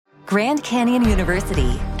Grand Canyon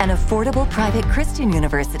University, an affordable private Christian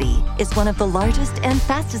university, is one of the largest and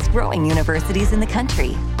fastest growing universities in the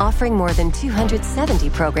country, offering more than 270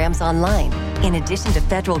 programs online. In addition to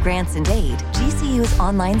federal grants and aid, GCU's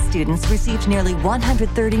online students received nearly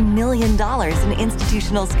 $130 million in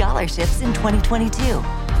institutional scholarships in 2022.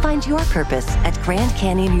 Find your purpose at Grand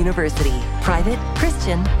Canyon University. Private,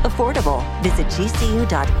 Christian, affordable. Visit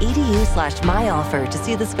gcu.edu/myoffer to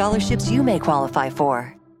see the scholarships you may qualify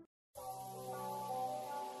for.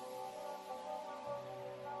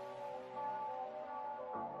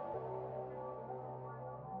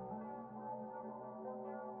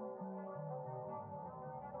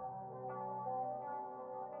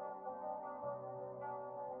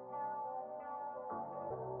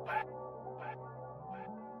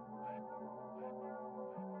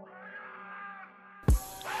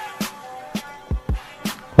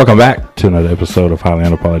 Welcome back to another episode of Highly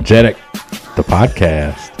Unapologetic, the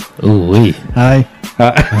podcast. Ooh wee. Hi.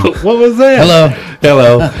 What was that? Hello.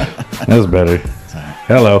 That was better.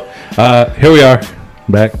 Hello. Here we are,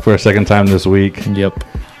 back for a second time this week. Yep.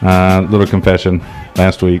 Little confession.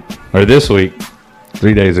 This week,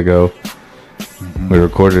 3 days ago, we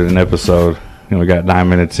recorded an episode, and we got 9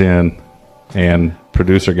 minutes in, and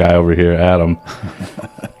producer guy over here, Adam,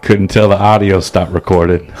 couldn't tell the audio stopped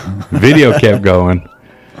recording. Video kept going.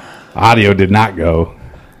 Audio did not go,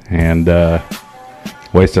 and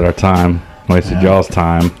wasted our time, y'all's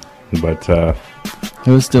time, but It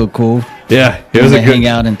was still cool. yeah, it was a good hang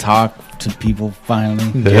out and talk to people finally.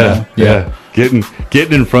 Yeah. Getting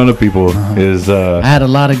in front of people is I had a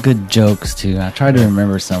lot of good jokes too. I tried to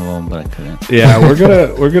remember some of them, but I couldn't. yeah. We're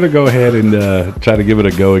gonna go ahead and try to give it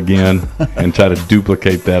a go again and try to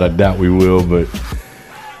duplicate that. I doubt we will, but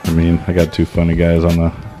I mean, I got two funny guys on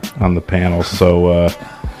the panel, so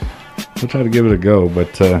we'll try to give it a go.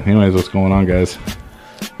 But anyways, what's going on, guys?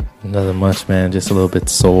 Nothing much, man. Just a little bit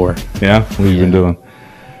sore. Yeah, what have you been doing?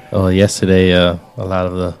 Oh, yesterday, a lot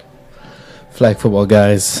of the flag football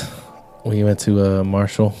guys, we went to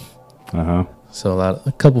Marshall. So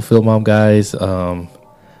a couple Field Mom guys, then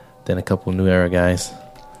a couple New Era guys.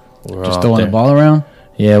 Just throwing the ball around?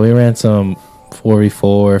 Yeah, we ran some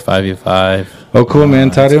 4v4, 5v5. Oh, cool,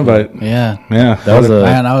 man. Tight invite. Yeah. That was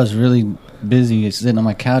Man, I was really busy sitting on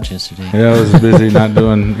my couch yesterday. Yeah, I was busy not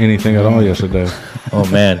doing anything at all yesterday. Oh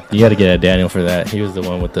man, you got to get at Daniel for that. He was the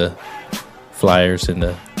one with the flyers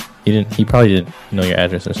and he probably didn't know your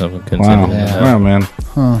address or something. Couldn't Wow, send it. wow, man.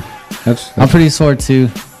 Huh. That's I'm pretty sore too.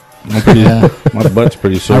 my butt's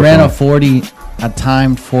pretty sore. I ran a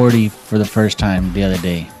timed 40 for the first time the other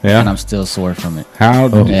day. Yeah? And I'm still sore from it. How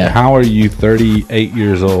Yeah. are you 38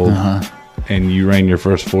 years old and you ran your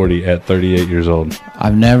first 40 at 38 years old?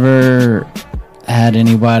 I've never had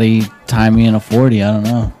anybody time me in a 40. I don't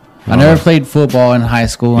know. I never played football in high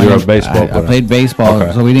school. You're a baseball I player. played baseball,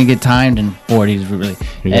 Okay. so we didn't get timed in 40s really.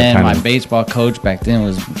 You got And my timed. baseball coach back then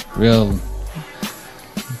was real,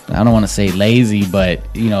 I don't want to say lazy, but,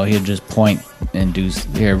 he'd just point and do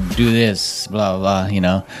this, blah,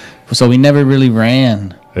 blah, So we never really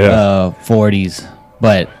ran 40s,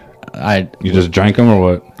 but You just drank them or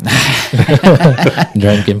what?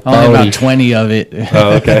 Drinking only 40. about 20 of it.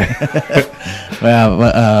 Oh, okay.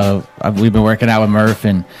 Well, we've been working out with Murph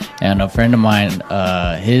and a friend of mine,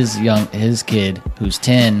 his kid who's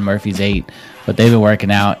 10, Murphy's 8, but they've been working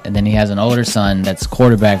out, and then he has an older son that's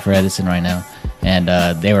quarterback for Edison right now, and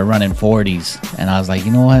they were running 40s, and I was like,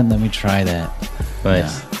 you know what? Let me try that.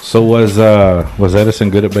 Nice. So was Edison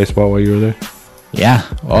good at baseball while you were there? Yeah.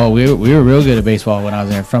 Oh, we were real good at baseball when I was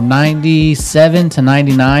there. From 97 to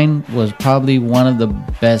 99 was probably one of the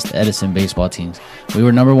best Edison baseball teams. We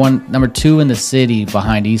were number 2 in the city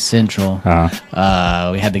behind East Central.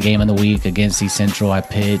 We had the game of the week against East Central. I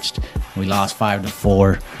pitched. We lost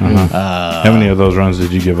 5-4. How many of those runs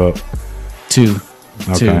did you give up? 2.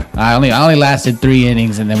 Okay. I only lasted 3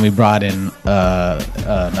 innings, and then we brought in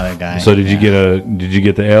another guy. So did you get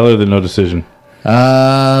the L or the no decision?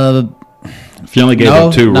 If you only gave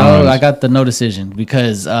up 2 runs. No, I got the no decision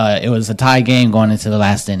because it was a tie game going into the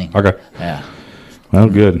last inning. Okay. Yeah. Well,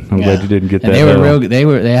 good. I'm glad you didn't get and that. they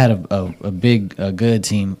were L. They had a good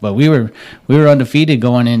team, but we were undefeated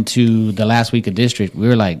going into the last week of district. We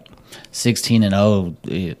were like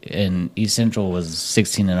 16-0, and East Central was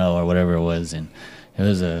 16-0 or whatever it was, and it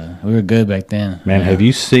was we were good back then. Man, have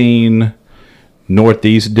you seen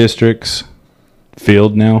Northeast District's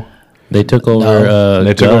field now? They took over.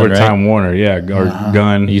 They took Gunn, over right? Time Warner, yeah, or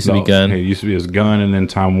Gun. It used to be Gunn. It used to be as Gunn and then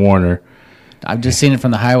Time Warner. I've just seen it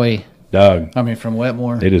from the highway. Doug, From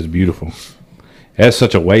Wetmore. it is beautiful. That's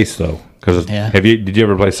such a waste though, because Yeah. did you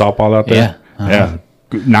ever play softball out there? Yeah. Yeah,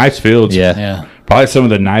 nice fields. Yeah. Yeah. Probably some of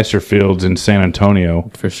the nicer fields in San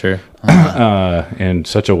Antonio. For sure. And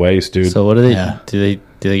such a waste, dude. So what do they do?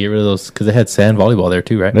 They get rid of those? Because they had sand volleyball there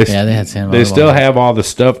too, right? They had sand volleyball. They still have all the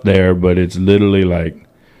stuff there, but it's literally like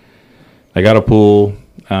they got a pool.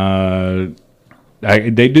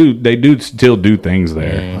 They do still do things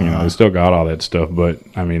there. You know, they still got all that stuff, but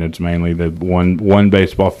I mean, it's mainly the one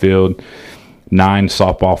baseball field, 9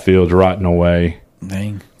 softball fields rotting away.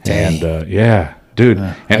 Dang. And yeah, dude.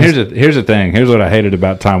 And here's the thing. Here's what I hated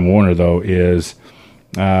about Time Warner though is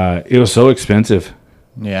it was so expensive.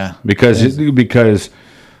 Yeah. Because you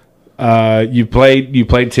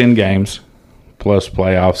played 10 games plus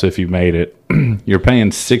playoffs if you made it. You're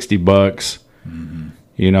paying $60.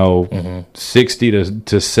 You know, $60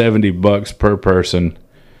 to $70 per person.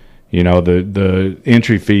 You know, the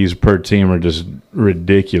entry fees per team are just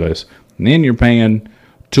ridiculous. And then you're paying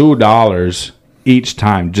 $2 each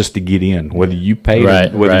time just to get in. Whether you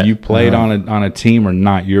paid you played on a team or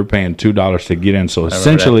not, you're paying $2 to get in. So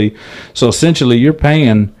essentially you're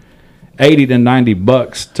paying $80 to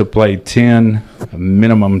 $90 to play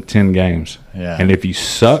minimum 10 games. Yeah. And if you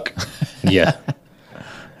suck, Yeah.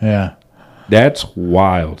 that's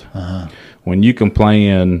wild. When you can play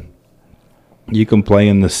in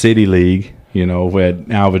the city league, you know, at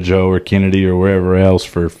Alvajo or Kennedy or wherever else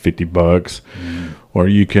for $50, or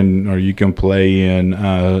you can play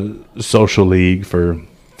in social league for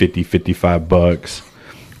 $55,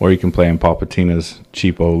 or you can play in Palpatina's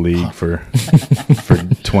cheapo league for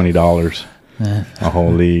 $20 a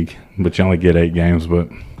whole league, but you only get 8 games. But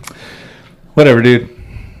whatever, dude.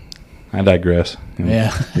 I digress.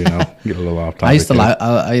 Yeah. You know, get a little off topic. I used to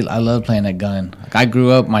I love playing that gun. Like, I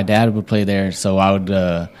grew up, my dad would play there, so I would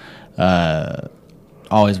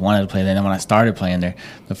always wanted to play there. And then when I started playing there,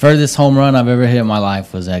 the furthest home run I've ever hit in my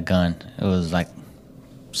life was that gun. It was like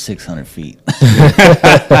 600 feet.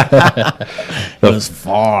 It was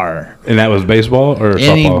far. And that was baseball or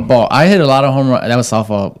Any softball? ball. I hit a lot of home runs. That was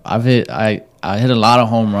softball. I hit a lot of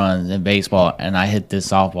home runs in baseball, and I hit this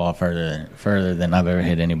softball further than I've ever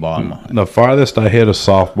hit any ball in my life. The farthest I hit a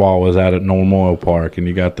softball was out at Norm Oil Park, and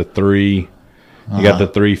you got the three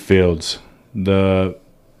fields. The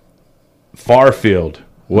far field,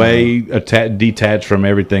 way detached from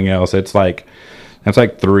everything else. That's like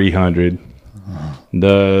 300.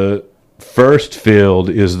 The first field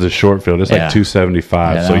is the short field. It's like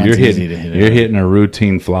 275. Yeah, so you're hitting a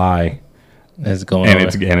routine fly. It's going and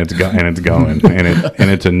it's going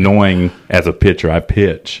and it's annoying as a pitcher. I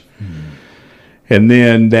pitch, and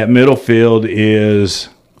then that middle field is,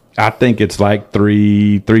 I think it's like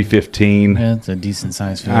 315. Yeah, it's a decent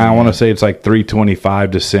size field. I want to say it's like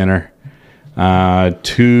 325 to center. I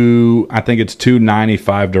think it's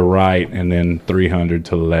 295 to right, and then 300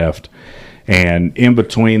 to the left. And in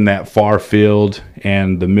between that far field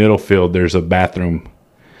and the middle field, there's a bathroom,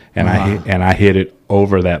 and I hit it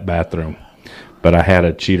over that bathroom. But I had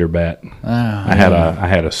a cheater bat. I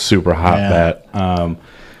had a super hot bat.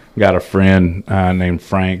 Got a friend named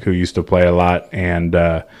Frank who used to play a lot, and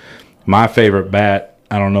my favorite bat,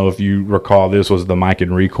 I don't know if you recall, this was the Mike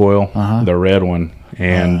and Recoil, the red one,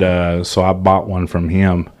 and so I bought one from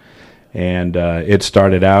him, and it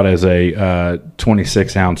started out as a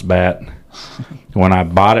 26-ounce bat. When I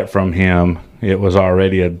bought it from him, it was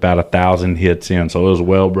already about 1,000 hits in, so it was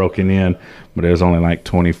well broken in, but it was only like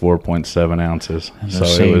 24.7 ounces. So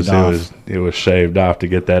it was shaved off to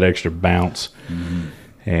get that extra bounce.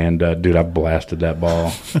 And dude, I blasted that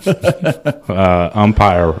ball.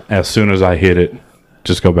 Umpire, as soon as I hit it,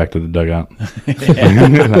 just go back to the dugout.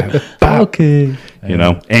 Okay. You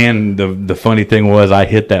know, and the funny thing was, I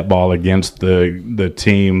hit that ball against the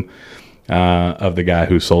team of the guy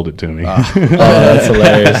who sold it to me. Oh, that's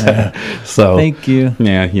hilarious. So thank you.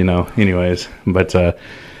 Yeah, you know. Anyways, but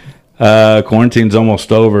quarantine's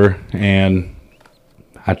almost over, and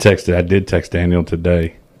I did text Daniel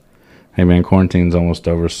today. Hey man, quarantine's almost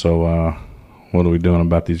over. So what are we doing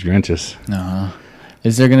about these Grinches?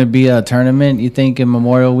 Is there going to be a tournament, you think, in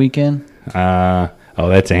Memorial Weekend?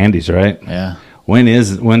 That's Andy's, right? Yeah.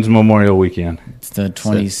 When's Memorial Weekend? It's the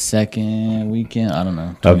 22nd weekend. I don't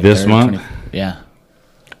know. Of this month? Yeah.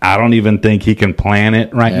 I don't even think he can plan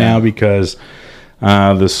it right now because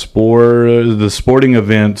the sporting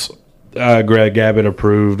events Greg Abbott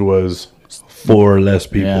approved was 4 or less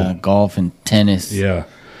people. Yeah, golf and tennis. Yeah.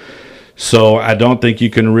 So I don't think you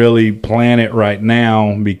can really plan it right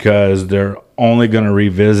now because they're only going to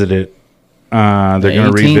revisit it. They're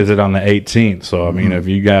going to revisit on the 18th. So, I mean, if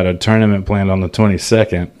you got a tournament planned on the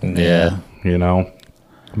 22nd, you know.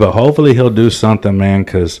 But hopefully he'll do something, man,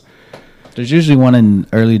 because there's usually one in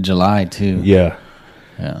early July, too. Yeah.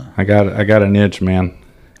 Yeah. I got an itch, man.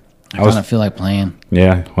 I kind of feel like playing.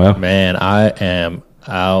 Yeah, well. Man, I am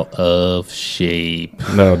out of shape.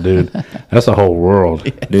 No, dude. That's a whole world.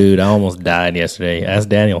 Dude, I almost died yesterday. Ask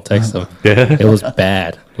Daniel, text him. Yeah. It was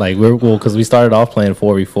bad. Like, because we started off playing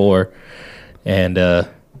 4v4, and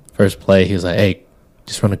first play, he was like, hey,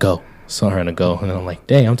 just run a go. So I ran a go, and I'm like,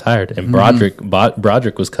 dang, I'm tired. And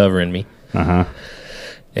Broderick was covering me. Uh-huh.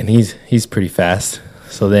 And he's pretty fast.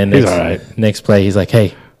 So then He's all right. next play, he's like,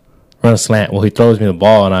 hey, run a slant. Well, he throws me the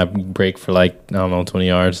ball, and I break for like, I don't know, 20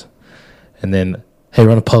 yards. And then, hey,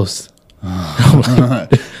 run a post. I'm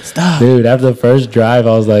like, Stop. dude, after the first drive,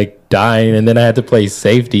 I was like dying. And then I had to play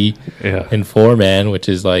safety in 4-man, which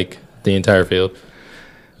is like the entire field.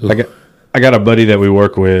 I got a buddy that we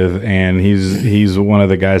work with, and he's one of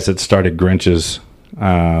the guys that started Grinches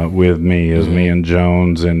with me. It was me and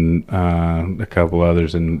Jones and a couple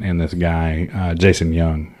others, and this guy, Jason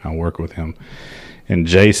Young. I work with him. And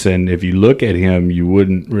Jason, if you look at him, you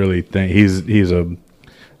wouldn't really think he's a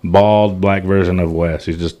bald black version of Wes.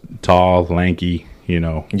 He's just tall, lanky, you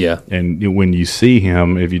know. Yeah. And when you see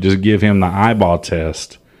him, if you just give him the eyeball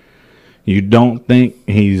test, you don't think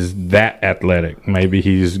he's that athletic. Maybe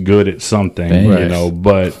he's good at something, you know,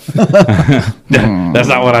 but that's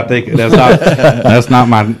not what I think. That's not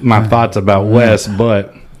my thoughts about Wes,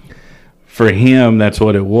 but for him, that's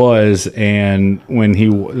what it was. And when he,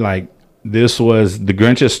 like, this was, the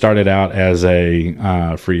Grinches started out as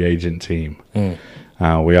a free agent team.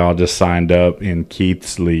 We all just signed up in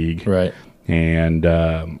Keith's league. Right.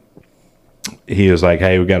 And he was like,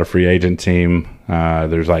 hey, we got a free agent team.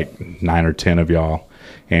 There's like 9 or 10 of y'all.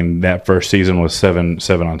 And that first season was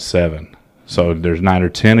 7-on-7. So there's 9 or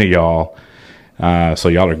 10 of y'all. So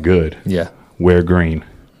y'all are good. Yeah. Wear green.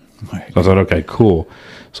 So I said, okay, cool.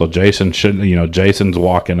 So Jason's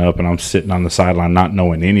walking up, and I'm sitting on the sideline not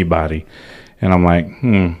knowing anybody. And I'm like,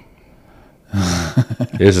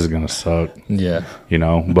 this is going to suck. Yeah. You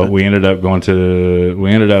know, but we ended up going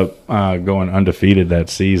undefeated that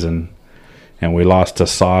season. And we lost to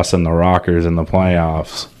Sauce and the Rockers in the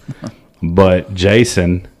playoffs. But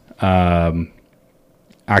Jason, I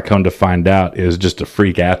come to find out, is just a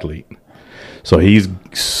freak athlete. So he's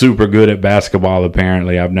super good at basketball,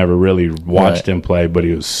 apparently. I've never really watched him play, but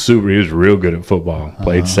he was real good at football.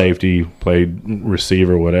 Played safety, played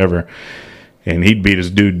receiver, whatever. And he'd beat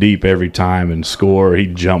his dude deep every time and score.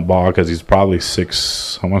 He'd jump ball because he's probably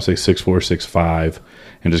 6'4", 6'5",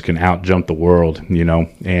 and just can out-jump the world, you know.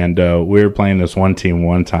 And we were playing this one team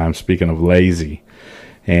one time, speaking of lazy.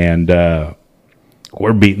 And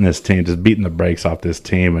we're beating this team, just beating the brakes off this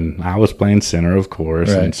team. And I was playing center, of course.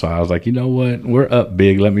 Right. And so I was like, you know what? We're up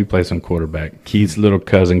big. Let me play some quarterback. Keith's little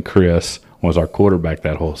cousin, Chris, was our quarterback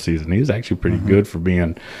that whole season. He was actually pretty good for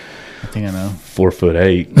being, I think I know,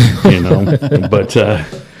 4'8", you know. But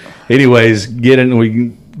anyways,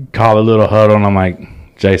 we call a little huddle, and I'm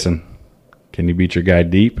like, Jason, can you beat your guy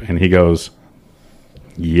deep? And he goes,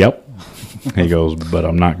 yep. He goes, but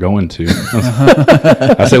I'm not going to.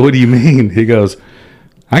 I said, what do you mean? He goes,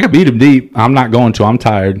 I can beat him deep. I'm not going to. I'm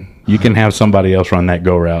tired. You can have somebody else run that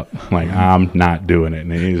go route. I'm like, I'm not doing it.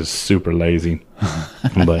 And he's super lazy.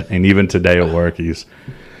 And even today at work, he's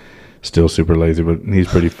still super lazy, but he's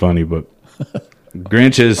pretty funny. But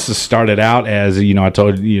Grinches started out as, you know, I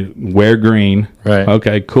told you, wear green. Right.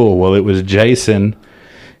 Okay, cool. Well, it was Jason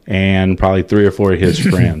and probably 3 or 4 of his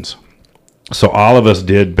friends. So all of us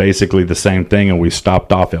did basically the same thing, and we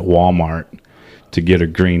stopped off at Walmart to get a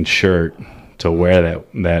green shirt to wear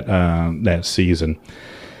that season.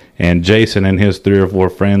 And Jason and his 3 or 4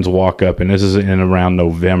 friends walk up, and this is in around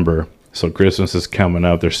November. So Christmas is coming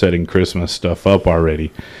up. They're setting Christmas stuff up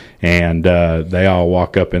already. And they all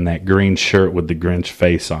walk up in that green shirt with the Grinch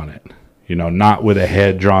face on it. You know, not with a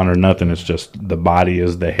head drawn or nothing. It's just the body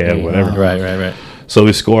is the head, whatever. Right. So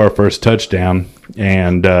we score our first touchdown,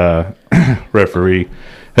 and referee,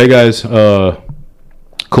 hey guys,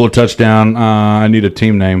 cool touchdown. I need a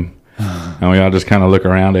team name. And we all just kind of look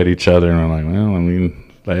around at each other, and we're like, well, I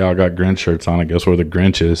mean, they all got Grinch shirts on. I guess we're the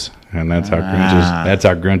Grinches, and that's how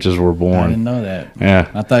Grinches were born. I didn't know that. Yeah,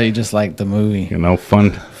 I thought you just liked the movie. You know,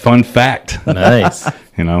 fun fact. Nice.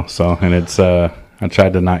 You know, so, and it's I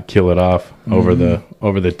tried to not kill it off over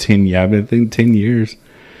the 10 years. I've been thinking 10 years.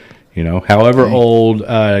 You know, however old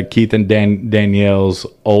Keith and Danielle's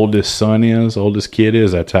oldest kid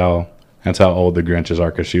is, that's how old the Grinches are,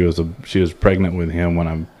 because she was pregnant with him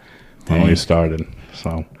when we started.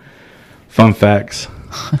 So, fun facts.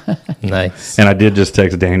 Nice. And I did just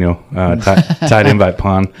text Daniel, tight invite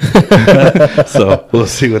pawn. So we'll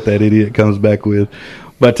see what that idiot comes back with.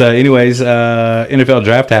 But anyways, NFL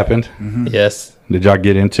draft happened. Mm-hmm. Yes. Did y'all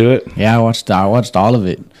get into it? Yeah, I watched all of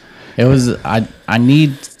it. It was I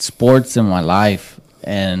need sports in my life,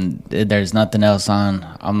 and there's nothing else on.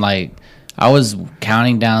 I'm like, I was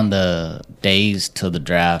counting down the days till the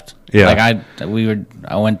draft. Yeah. Like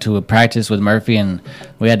I went to a practice with Murphy, and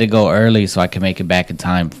we had to go early so I could make it back in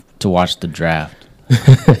time to watch the draft.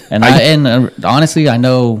 And honestly, I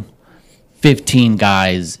know 15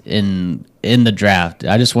 guys in the draft.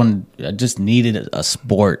 I just needed a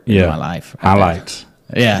sport in my life. Highlights.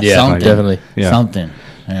 Yeah, something. Definitely. Yeah. Something.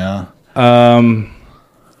 Yeah. Are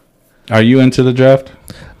you into the draft?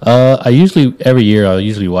 Every year I'll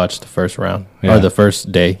usually watch the first round or the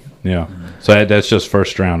first day. Yeah. So that's just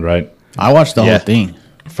first round, right? I watched the whole thing.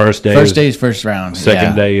 First day is first round.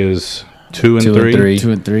 Second day is 2 and 3.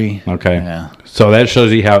 2 and 3. Okay. Yeah. So that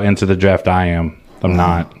shows you how into the draft I am. I'm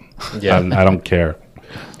not. Yeah. I don't care.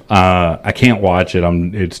 I can't watch it.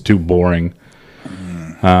 It's too boring.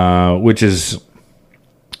 Which is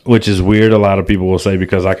weird. A lot of people will say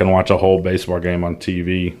because I can watch a whole baseball game on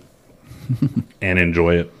TV and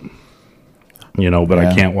enjoy it. But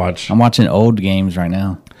I can't watch. I'm watching old games right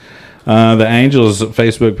now. The Angels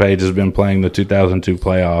Facebook page has been playing the 2002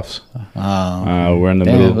 playoffs. We're in the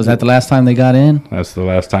middle. Was that the last time they got in? That's the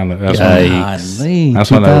last time. That's when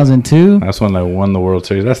 2002. That's when they won the World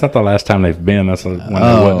Series. That's not the last time they've been. That's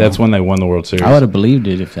when they won the World Series. I would have believed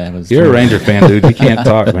it if that was. You're a Ranger fan, dude. You can't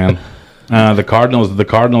talk, man. The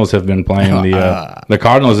Cardinals have been playing the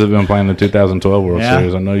Cardinals have been playing the 2012 World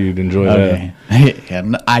Series. I know you'd enjoy that.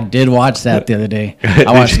 Yeah, I did watch that the other day.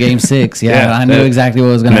 I watched Game 6. Yeah, I knew exactly what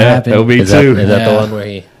was going to happen. That'll be Is that the one where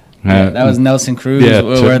he? That was Nelson Cruz.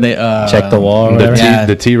 Where they check the wall. Or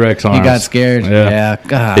the T-Rex arms. He got scared. Yeah,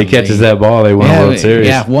 God. He catches that ball. They win the World Series.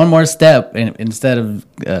 Yeah, one more step instead of.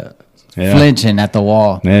 Flinching at the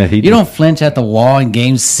wall. Yeah, you don't flinch at the wall in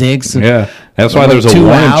Game 6. Yeah, that's why there's a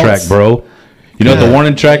warning track, bro. You know what the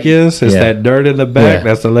warning track is? It's that dirt in the back. Yeah.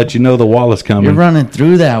 That's to let you know the wall is coming. You're running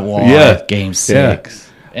through that wall. At Game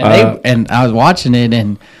 6. Yeah. And I was watching it,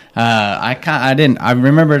 and I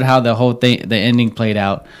remembered how the whole thing, the ending played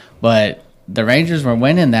out, but the Rangers were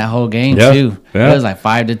winning that whole game too. Yeah. It was like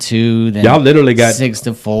 5-2. Then y'all literally got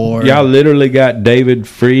 6-4. Y'all literally got David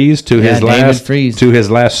Freese to his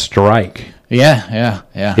last strike. Yeah.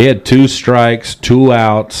 He had 2 strikes, 2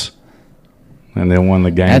 outs, and then won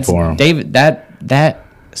the game for him. That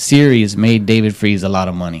series made David Freese a lot lot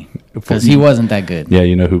of money because he wasn't that good. Yeah,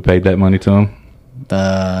 you know who paid that money to him?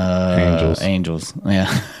 The Angels. Yeah.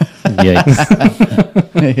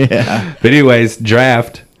 Yikes. Yeah. But anyways,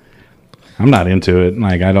 draft. I'm not into it.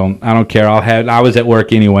 Like I don't care. I was at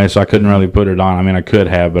work anyway, so I couldn't really put it on. I mean, I could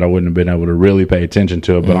have, but I wouldn't have been able to really pay attention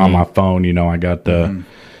to it. But on my phone, I got the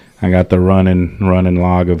running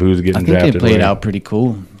log of who's getting drafted. I think it played out pretty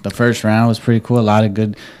cool. The first round was pretty cool. A lot of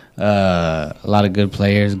good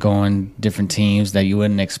players going different teams that you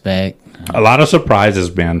wouldn't expect. A lot of surprises,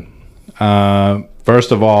 Ben.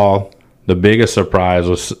 First of all, the biggest surprise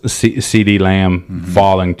was CD Lamb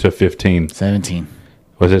falling to 17.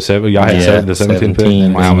 Was it 7? Y'all had the 17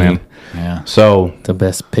 pick? Wow, man. Yeah. So the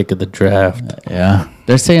best pick of the draft. Yeah.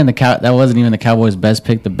 They're saying that wasn't even the Cowboys' best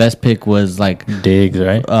pick. The best pick was like Diggs,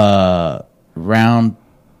 right? Round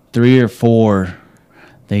 3 or 4.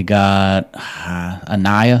 They got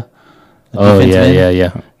Anaya. Oh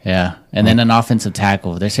yeah. Yeah, and then an offensive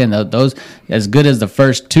tackle. They're saying that those, as good as the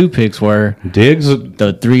first 2 picks were, Diggs,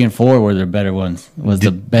 the 3 and 4 were their better ones. Was the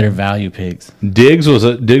better value picks. Diggs was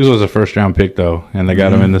a first round pick though, and they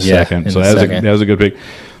got him in the second. So that was a good pick.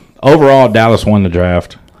 Overall, Dallas won the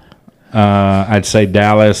draft. I'd say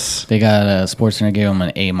Dallas. They got SportsCenter gave them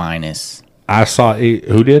an A-. I saw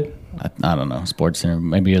who did. I don't know. SportsCenter,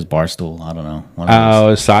 maybe it was Barstool. I don't know.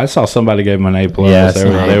 I saw somebody gave them an A+. Yeah,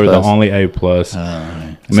 they were the only A+.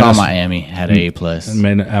 I saw Miami had an A+.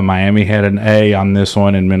 Miami had an A on this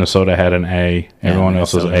one, and Minnesota had an A. Everyone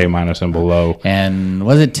else was A- and below. And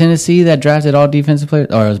was it Tennessee that drafted all defensive players,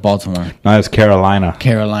 or it was Baltimore? No, it's Carolina.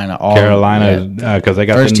 Carolina, because they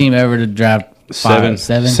got first team ever to draft 7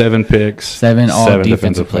 picks, 7 all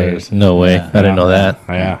defensive players. No way, I didn't know that.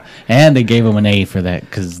 Yeah, and they gave him an A for that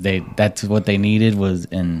because that's what they needed was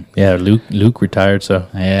in. Yeah, Luke retired, so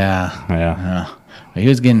yeah. He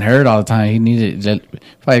was getting hurt all the time. He needed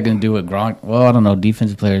probably going to do it. Gronk. Well, I don't know.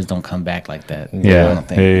 Defensive players don't come back like that.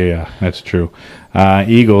 Yeah, that's true.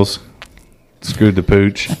 Eagles screwed the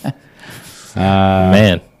pooch.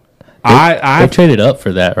 Man, they traded up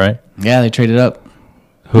for that, right? Yeah, they traded up.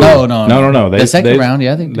 Who? No. The second round,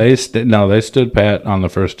 yeah, I think they stood pat on the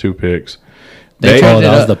first 2 picks. That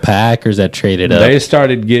was the Packers that traded up. They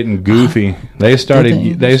started getting goofy. They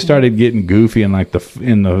started getting goofy in the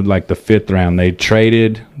 5th round. They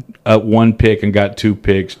traded up 1 pick and got 2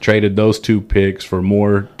 picks, traded those 2 picks for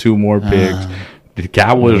 2 more picks. The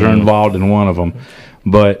Cowboys are involved in one of them.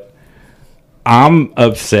 But I'm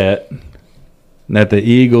upset that the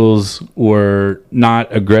Eagles were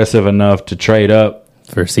not aggressive enough to trade up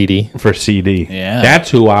for CD. Yeah.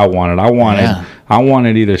 That's who I wanted. I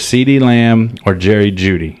wanted either CeeDee Lamb or Jerry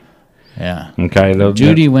Jeudy. Yeah. Okay.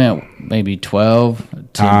 Jeudy went maybe 12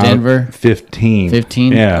 to Denver. 15.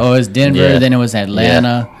 15. Yeah. Oh, it was Denver. Yeah. Then it was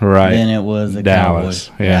Atlanta. Yeah. Right. Then it was the Dallas.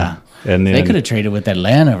 Cowboys. Yeah. And then they could have traded with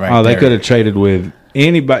Atlanta right Oh, there. they could have traded with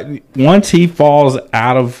anybody. Once he falls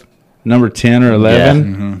out of number 10 or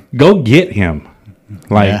 11, go get him.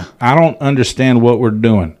 Like, I don't understand what we're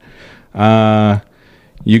doing. I'm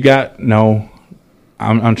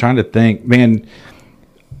trying to think. Man,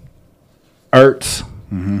 Ertz,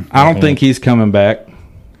 I don't think he's coming back.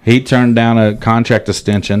 He turned down a contract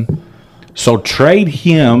extension. So trade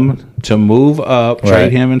him to move up.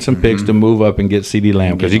 Trade him and some picks to move up and get CeeDee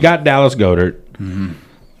Lamb. Because you got Dallas Goedert.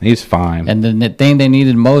 He's fine. And the thing they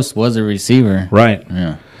needed most was a receiver. Right.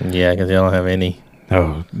 Yeah. Yeah, because they don't have any.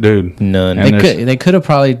 Oh, dude. None. They could have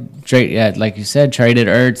probably like you said, traded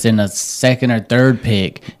Ertz in a 2nd or 3rd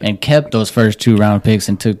pick and kept those first 2 round picks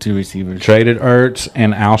and took 2 receivers. Traded Ertz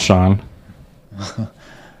and Alshon.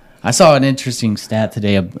 I saw an interesting stat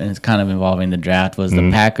today, and it's kind of involving the draft. Was the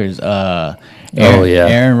Packers?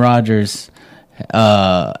 Aaron Rodgers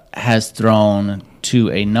has thrown to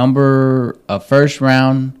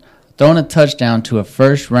thrown a touchdown to a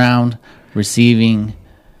first round receiving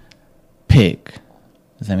pick.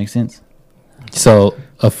 Does that make sense? So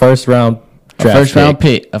a first round draft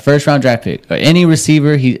a first round draft pick. Any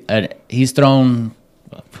receiver, he's thrown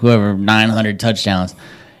 900 touchdowns,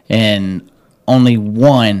 and only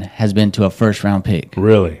 1 has been to a first round pick.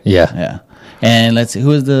 Really? Yeah. And let's see, who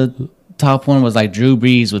was the top one? Was like Drew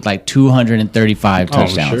Brees with like 235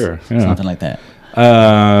 touchdowns, sure. Yeah. something like that.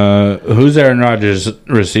 Who's Aaron Rodgers'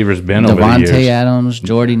 receivers been over the years? Devontae Adams,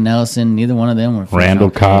 Jordy Nelson. Neither one of them were first Randall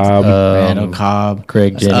round picks. Cobb.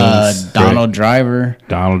 Craig Jennings. Donald Driver.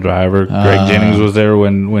 Greg Jennings was there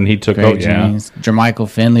when he took over. Jennings. Jermichael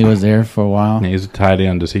Finley was there for a while. He's a tight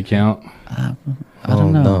end. Does he count? I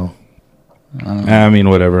don't know. I mean,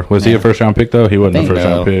 whatever. Was he a first round pick though? He wasn't a first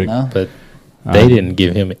round pick. No. But they didn't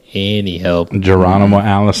give him any help. Geronimo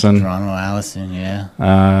Allison. Yeah.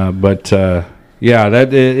 Yeah,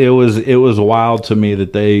 that it was wild to me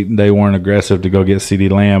that they weren't aggressive to go get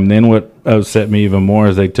CeeDee Lamb. Then what upset me even more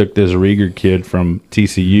is they took this Rieger kid from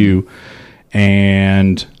TCU,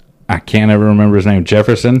 and I can't ever remember his name.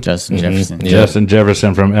 Justin Jefferson. Justin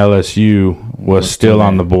Jefferson from LSU was still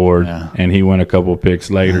on the board, and he went a couple picks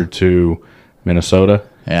later to Minnesota.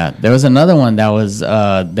 Yeah, there was another one that was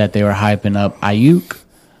that they were hyping up. Ayuk.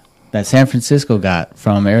 That San Francisco got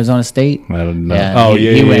from Arizona State. I don't know.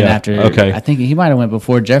 He went after. Okay, I think he might have went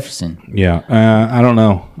before Jefferson. Yeah, I don't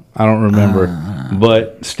know. I don't remember,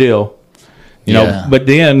 but still, you know. But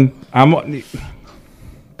then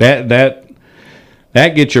that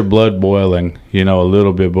gets your blood boiling, you know, a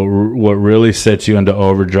little bit. But what really sets you into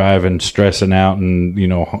overdrive and stressing out, and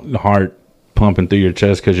heart pumping through your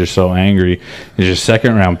chest because you're so angry, is your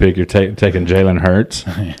 2nd round pick. You're taking Jalen Hurts.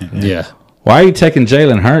 Yeah. Why are you taking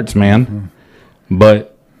Jalen Hurts, man?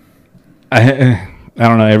 But I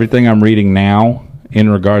don't know. Everything I'm reading now in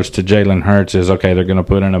regards to Jalen Hurts is, okay, they're going to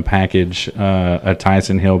put in a package, a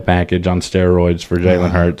Tyson Hill package on steroids for Jalen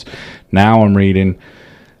Hurts. Now I'm reading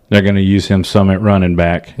they're going to use him some at running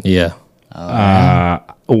back. Yeah.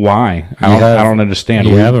 Why? I don't understand.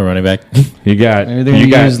 You have a running back. You got. Maybe they're going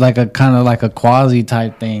to use like a kind of like a quasi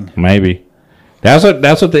type thing. Maybe. That's what the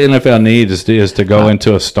NFL needs is to go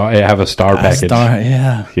into have a star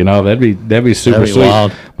package. You know, that'd be super sweet.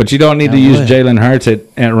 Wild. But you don't need to use Jalen Hurts at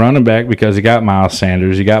running back because you got Miles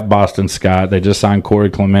Sanders, you got Boston Scott. They just signed Corey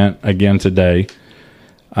Clement again today.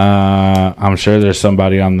 I'm sure there's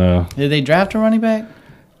somebody on the. Did they draft a running back?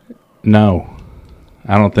 No,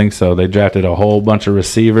 I don't think so. They drafted a whole bunch of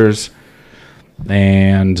receivers,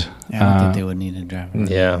 and I don't think they would need a draft.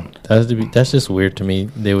 Yeah, that's just weird to me.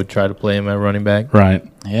 They would try to play him at running back. Right.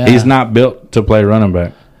 Yeah. He's not built to play running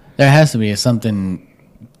back. There has to be something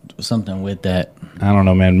with that. I don't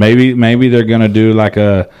know, man. Maybe they're gonna do like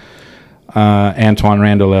a Antoine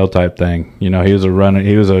Randall type thing. You know, he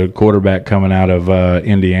was a quarterback coming out of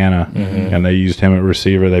Indiana, and they used him at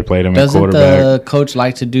receiver. They played him at quarterback. Doesn't the coach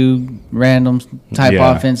like to do random type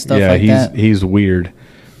offense stuff like that? Yeah, he's weird.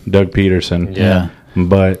 Doug Peterson. Yeah.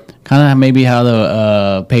 But kind of maybe how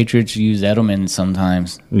the Patriots use Edelman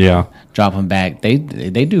sometimes. Yeah. Drop him back. They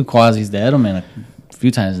do quasis to Edelman a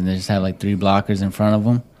few times, and they just have like 3 blockers in front of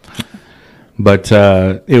them. But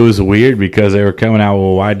it was weird because they were coming out,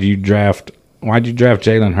 well, why'd you draft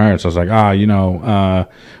Jalen Hurts? I was like,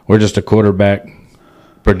 we're just a quarterback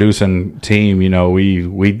producing team. You know, we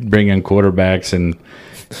bring in quarterbacks and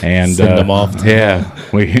send them off. Yeah,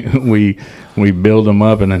 we build them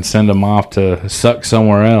up and then send them off to suck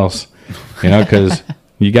somewhere else. You know, because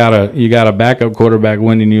you got a backup quarterback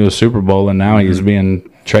winning you a Super Bowl, and now he's being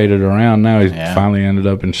traded around. Now he's finally ended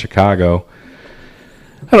up in Chicago.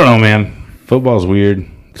 I don't know, man. Football's weird.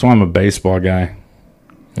 That's why I'm a baseball guy.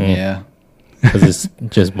 Yeah. Because it's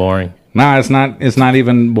just boring. Nah, it's not. It's not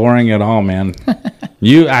even boring at all, man.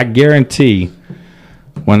 I guarantee,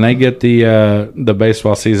 when they get the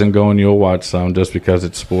baseball season going, you'll watch some just because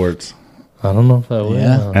it's sports. I don't know if I will.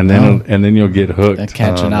 Yeah. And then you'll get hooked.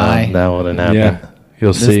 Catch an eye. That wouldn't happen. Yeah,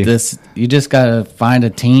 you'll see. This you just gotta find a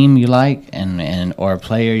team you like and or a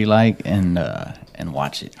player you like and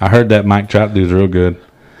watch it. I heard that Mike Trout dude's real good.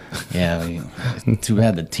 Yeah, it's too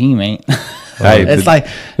bad the team ain't. Hey, It's like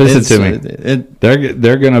listen to me.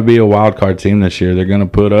 They're going to be a wild card team this year. They're going to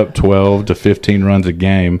put up 12 to 15 runs a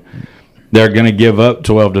game. They're going to give up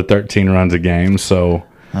 12 to 13 runs a game. So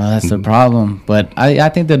that's the problem. But I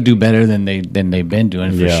think they'll do better than they've been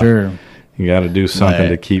doing for sure. You got to do something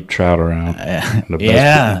to keep Trout around.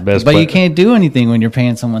 But you can't do anything when you're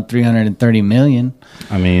paying someone $330 million.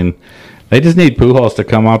 I mean, they just need Pujols to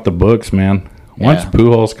come off the books, man. Once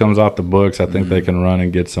Pujols comes off the books, I think they can run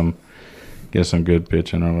and get some good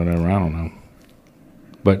pitching or whatever. I don't know.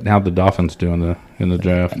 But how the Dolphins do in the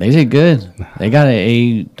draft? They did good. They got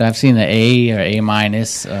I've seen an A or A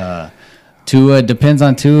minus. Tua depends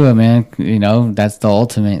on Tua, man. You know, that's the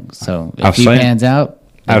ultimate. So if he pans out,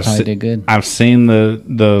 they probably did good. I've seen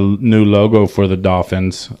the new logo for the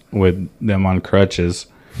Dolphins with them on crutches.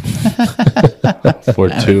 For Tua.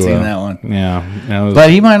 I haven't seen that one. Yeah. But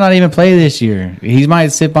he might not even play this year. He might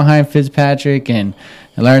sit behind Fitzpatrick and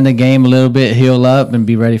learn the game a little bit, heal up, and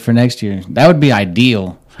be ready for next year. That would be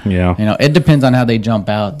ideal. Yeah. You know, it depends on how they jump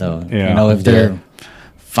out, though. Yeah. You know, if they're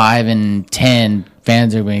 5-10,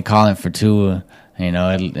 fans are going to be calling for Tua, you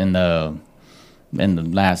know, in the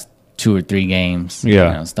last 2 or 3 games. Yeah.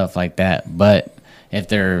 You know, stuff like that. But if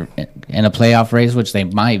they're in a playoff race, which they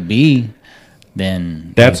might be,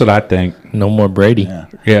 then that's what I think. No more Brady.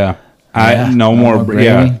 Yeah. No more Brady.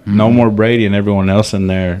 Mm-hmm. No more Brady, and everyone else in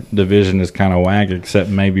their division is kind of whack, except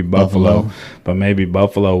maybe Buffalo. But maybe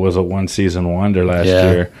Buffalo was a one-season wonder last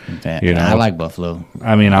year. You know, I like Buffalo.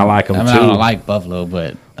 I mean, I like them too. I don't like Buffalo,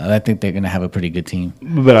 but I think they're going to have a pretty good team.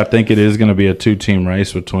 But I think it is going to be a 2-team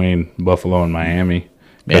race between Buffalo and Miami.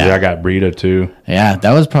 Because I got Breida too. Yeah,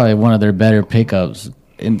 that was probably one of their better pickups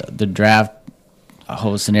in the draft. A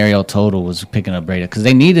whole scenario total was picking up Breida because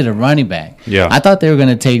they needed a running back. Yeah, I thought they were going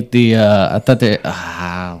to take the.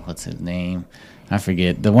 What's his name? I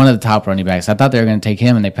forget. One of the top running backs. I thought they were going to take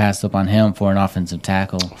him, and they passed up on him for an offensive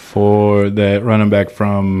tackle. For that running back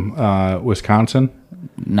from Wisconsin?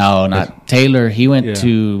 No, not Taylor. He went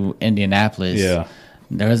to Indianapolis. Yeah.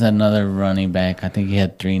 There was another running back. I think he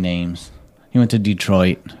had 3 names. He went to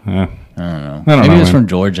Detroit. Yeah. I don't know. Maybe he was from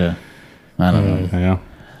Georgia. I don't know. Yeah.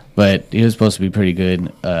 But he was supposed to be pretty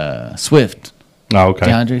good. Swift. Oh, okay.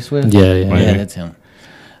 DeAndre Swift? Yeah, that's him.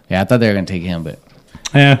 Yeah, I thought they were going to take him, but.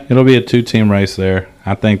 Yeah, it'll be a 2-team race there.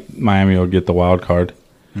 I think Miami will get the wild card.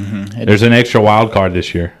 Mm-hmm. There's an extra wild card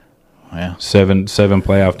this year. Yeah. 7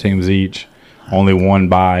 playoff teams each. Only 1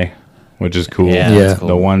 bye, which is cool. Yeah. Cool.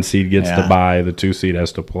 The 1 seed gets to bye. The 2 seed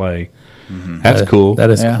has to play. Mm-hmm. That's cool. That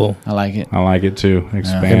is cool. I like it. I like it too.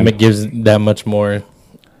 Expand. It gives that much more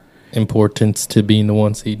importance to being the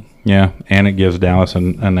 1 seed. Yeah, and it gives Dallas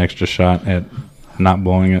an extra shot at not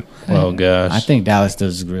blowing it. Oh gosh, I think Dallas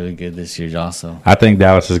does really good this year also. I think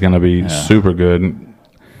Dallas is going to be super good.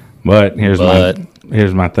 But here's my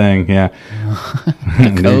thing. Yeah,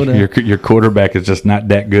 your quarterback is just not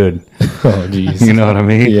that good. Oh jeez, you know what I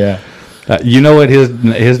mean? Yeah. You know what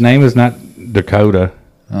his name is not Dakota.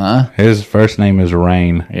 His first name is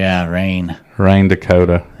Rain. Yeah, Rain. Rain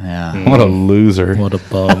Dakota. Yeah. What a loser. What a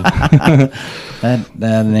bum.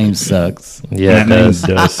 That name sucks. Yeah, that name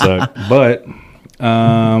does suck. But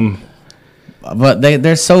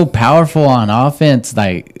they're so powerful on offense.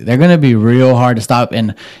 Like they're gonna be real hard to stop.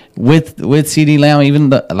 And with CeeDee Lamb,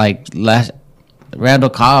 even Randall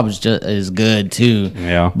Cobb is good too.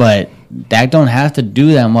 Yeah. But Dak don't have to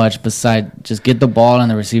do that much besides just get the ball in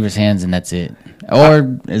the receiver's hands and that's it.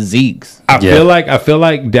 Or Zeke's. I feel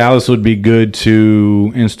like Dallas would be good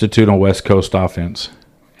to institute a West Coast offense.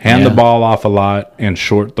 Hand the ball off a lot and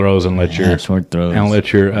short throws and let your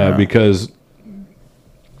because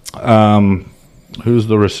who's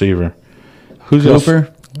the receiver?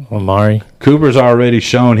 Cooper? Amari Cooper's already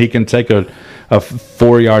shown he can take a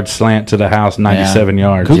 4-yard slant to the house, 97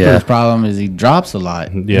 yards. Cooper's problem is he drops a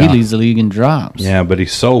lot. Yeah. He leads the league in drops. Yeah, but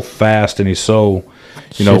he's so fast and he's so,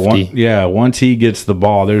 once he gets the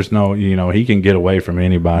ball, there's no, he can get away from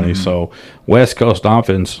anybody. Mm-hmm. So West Coast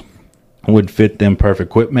offense would fit them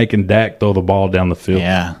perfect. Quit making Dak throw the ball down the field.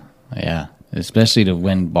 Yeah. Especially to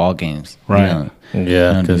win ball games. Right.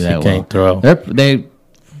 Yeah, because he can't throw.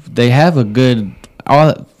 They have a good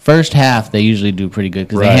first half. They usually do pretty good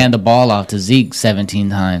because they hand the ball off to Zeke 17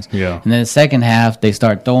 times. Yeah, and then the second half they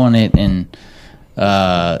start throwing it and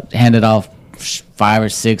hand it off 5 or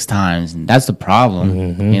 6 times, and that's the problem.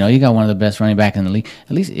 Mm-hmm. You got one of the best running back in the league.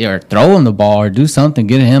 At least or throw him the ball or do something,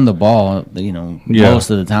 get him the ball. Most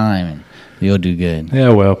of the time, and you'll do good. Yeah,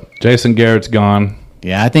 well, Jason Garrett's gone.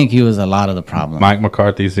 Yeah, I think he was a lot of the problem. Mike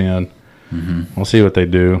McCarthy's in. Mm-hmm. We'll see what they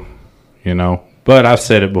do, But I've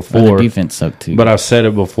said it before. Well, the defense sucked too. But I've said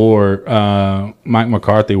it before. Mike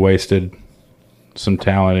McCarthy wasted some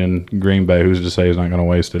talent in Green Bay. Who's to say he's not going to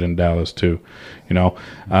waste it in Dallas too?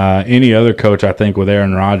 Any other coach, I think, with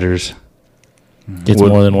Aaron Rodgers gets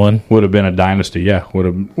more than one. Would have been a dynasty. Yeah, would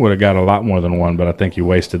have got a lot more than one. But I think he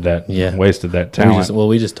wasted that. Yeah, wasted that talent.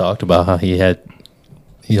 We just talked about how he's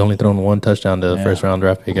only thrown one touchdown to the first round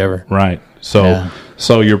draft pick ever. Right.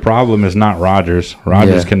 So your problem is not Rodgers.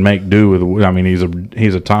 Rodgers can make do with. I mean,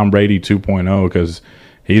 he's a Tom Brady 2.0 because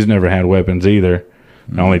he's never had weapons either.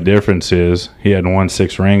 Mm-hmm. The only difference is he hadn't won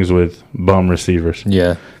 6 rings with bum receivers.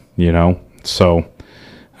 Yeah. So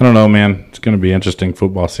I don't know, man. It's going to be interesting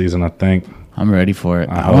football season, I think. I'm ready for it.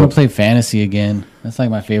 I want to play fantasy again. That's like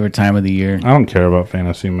my favorite time of the year. I don't care about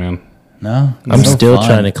fantasy, man. No, I'm still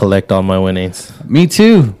trying to collect all my winnings. Me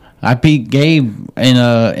too. I beat Gabe in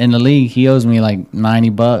the league. He owes me like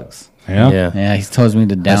 $90. Yeah. He told me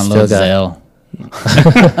to download Zelle.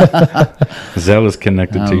 Zelle is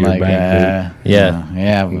connected to your bank, dude.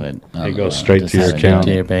 Yeah, but it goes straight to your account,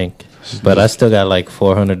 to your bank. But I still got like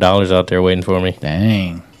 $400 out there waiting for me.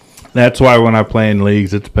 Dang. That's why when I play in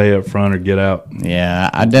leagues, it's pay up front or get out. Yeah,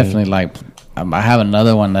 I definitely I have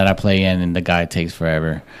another one that I play in, and the guy takes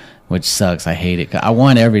forever, which sucks. I hate it. I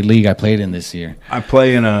won every league I played in this year. I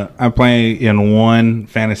play in one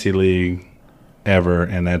fantasy league ever,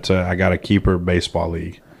 and that's I got a keeper baseball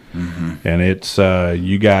league, and it's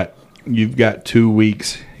you've got 2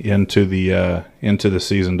 weeks into the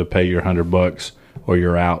season to pay your $100 or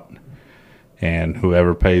you're out, and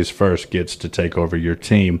whoever pays first gets to take over your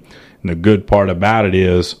team. And the good part about it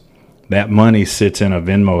is that money sits in a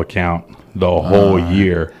Venmo account the whole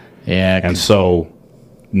year. Yeah, and so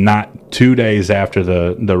not 2 days after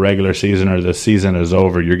the regular season or the season is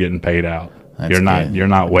over, you're getting paid out. That's You're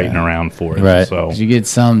not waiting around for it. Right. So you get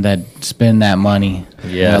some that spend that money.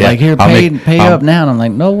 Yeah. Like, here, pay up now. And I'm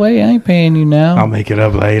like, no way, I ain't paying you now. I'll make it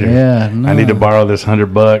up later. Yeah. No. I need to borrow this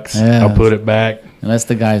 $100. Yeah. I'll put it back. Unless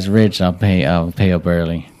the guy's rich, I'll pay up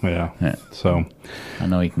early. Yeah. So I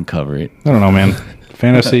know he can cover it. I don't know, man.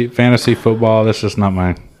 Fantasy football, that's just not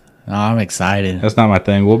my. Oh, I'm excited. That's not my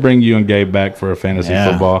thing. We'll bring you and Gabe back for a fantasy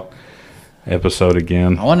football episode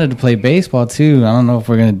again. I wanted to play baseball too. I don't know if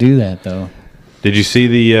we're gonna do that though. Did you see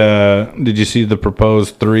the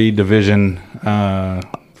proposed 3 division?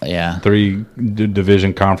 3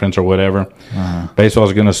 division conference or whatever. Baseball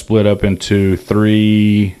is going to split up into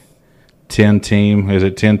 3 10-team. Is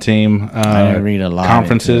it 10-team? I didn't read a lot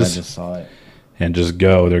conferences. I just saw it. And just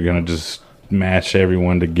go. They're going to just mash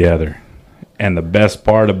everyone together. And the best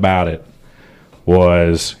part about it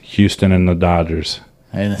was Houston and the Dodgers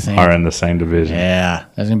are in the same division. Yeah,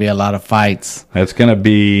 there's going to be a lot of fights. That's going to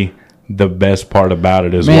be the best part about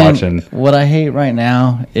it is watching. What I hate right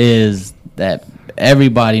now is that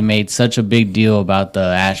everybody made such a big deal about the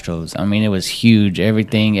Astros. I mean, it was huge.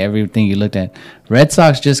 Everything you looked at. Red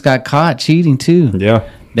Sox just got caught cheating too. Yeah.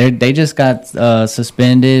 They just got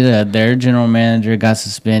suspended. Their general manager got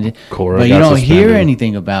suspended. Cora but you don't hear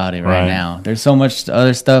anything about it right now. There's so much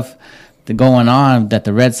other stuff going on that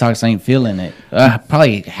the Red Sox ain't feeling it.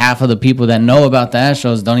 Probably half of the people that know about the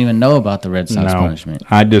Astros don't even know about the Red Sox punishment.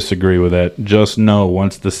 I disagree with that. Just know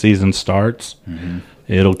once the season starts,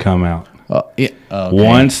 it'll come out. Okay.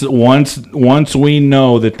 Once we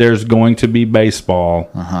know that there's going to be baseball,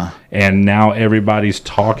 and now everybody's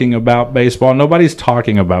talking about baseball. Nobody's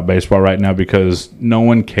talking about baseball right now because no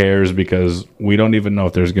one cares because we don't even know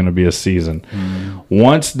if there's going to be a season.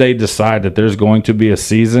 Once they decide that there's going to be a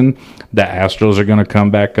season, the Astros are going to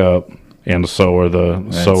come back up, and so are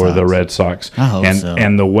the Red Sox. I hope so.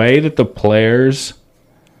 And the way that the players.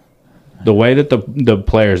 The way that the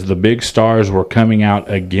players, the big stars, were coming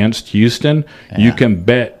out against Houston, you can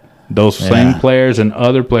bet those same players and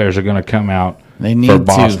other players are going to come out They need for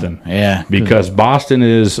Boston. Yeah. Because Boston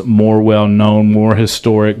is more well-known, more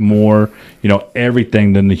historic, more,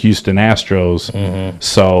 everything than the Houston Astros. Mm-hmm.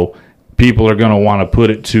 So people are going to want to put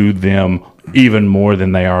it to them even more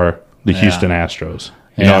than they are the Houston Astros.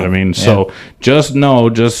 You know what I mean? So just know,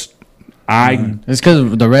 it's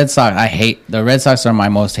because the Red Sox are my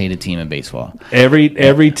most hated team in baseball.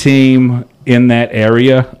 Every team in that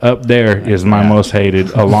area up there is my most hated,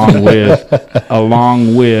 along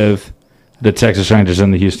with the Texas Rangers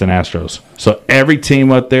and the Houston Astros. So every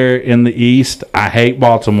team up there in the East, I hate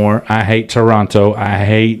Baltimore, I hate Toronto, I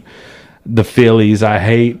hate the Phillies, I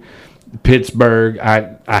hate Pittsburgh,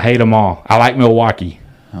 I hate them all. I like Milwaukee.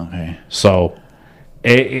 Okay. So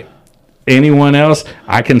anyone else,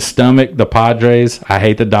 I can stomach the Padres. I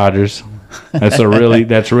hate the Dodgers. That's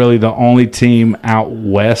really the only team out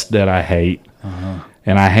west that I hate. Uh-huh.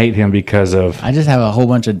 And I hate him because of... I just have a whole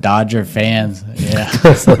bunch of Dodger fans. Yeah.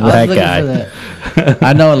 that guy.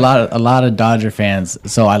 I know a lot of Dodger fans,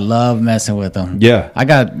 so I love messing with them. Yeah. I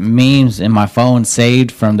got memes in my phone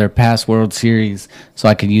saved from their past World Series, so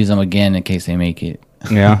I could use them again in case they make it.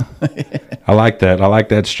 Yeah. I like that. I like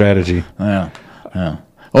that strategy. Yeah.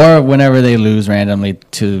 Or whenever they lose randomly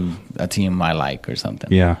to a team I like or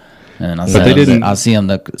something. Yeah. And I'll send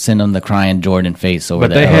them the crying Jordan face over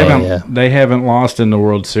there. But they haven't lost in the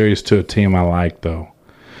World Series to a team I like, though.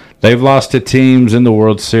 They've lost to teams in the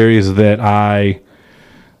World Series that I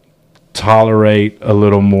tolerate a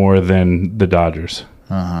little more than the Dodgers.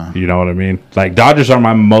 Uh-huh. You know what I mean? Like, Dodgers are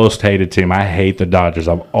my most hated team. I hate the Dodgers.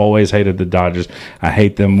 I've always hated the Dodgers. I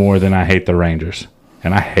hate them more than I hate the Rangers.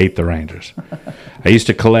 And I hate the Rangers. I used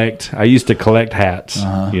to collect hats,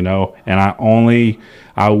 and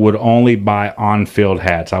I would only buy on-field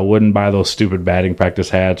hats. I wouldn't buy those stupid batting practice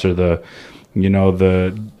hats or the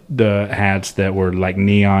hats that were like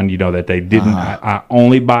neon, that they didn't. I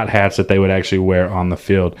only bought hats that they would actually wear on the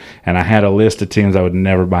field. And I had a list of teams I would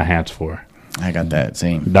never buy hats for. I got that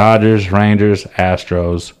same. Dodgers, Rangers,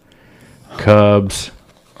 Astros, Cubs,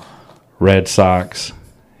 Red Sox,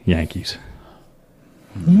 Yankees.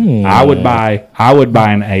 I would buy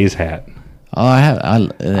an A's hat. Oh,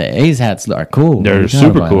 the A's hats are cool. They're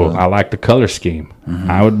super cool. I like the color scheme.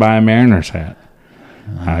 Mm-hmm. I would buy a Mariners hat.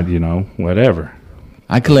 Whatever.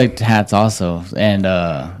 I collect hats also, and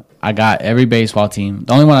I got every baseball team.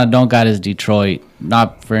 The only one I don't got is Detroit.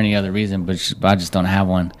 Not for any other reason, but I just don't have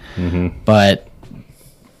one. Mm-hmm. But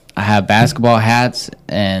I have basketball hats,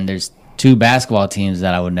 and there's 2 basketball teams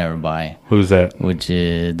that I would never buy. Who's that? Which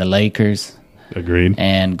is the Lakers. Agreed.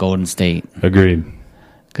 And Golden State. Agreed.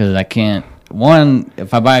 Because I can't. One,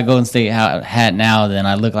 if I buy a Golden State hat now, then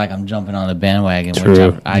I look like I'm jumping on the bandwagon.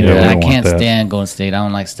 True. Which I can't stand Golden State. I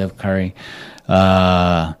don't like Steph Curry.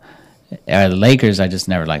 The Lakers, I just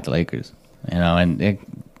never liked the Lakers. And I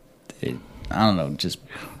don't know, just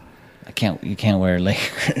you can't wear a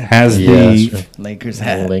Lakers. Lakers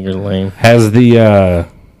hat. Lakers lame. Has the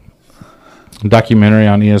documentary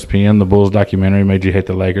on ESPN, the Bulls documentary, made you hate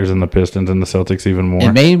the Lakers and the Pistons and the Celtics even more?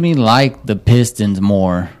 It made me like the Pistons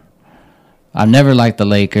more. I've never liked the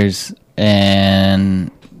Lakers,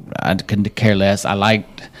 and I couldn't care less. I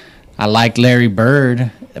liked Larry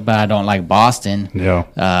Bird, but I don't like Boston. Yeah.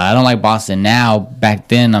 I don't like Boston now. Back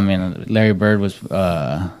then, Larry Bird was.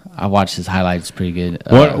 I watched his highlights pretty good.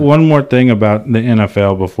 One more thing about the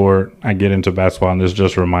NFL before I get into basketball, and this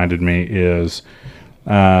just reminded me, is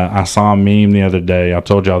I saw a meme the other day. I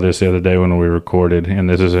told y'all this the other day when we recorded, and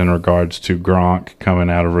this is in regards to Gronk coming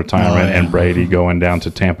out of retirement and Brady going down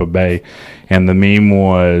to Tampa Bay. And the meme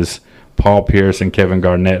was Paul Pierce and Kevin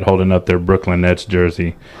Garnett holding up their Brooklyn Nets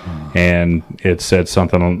jersey. And it said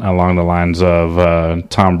something along the lines of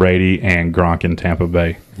Tom Brady and Gronk in Tampa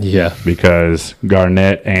Bay. Yeah. Because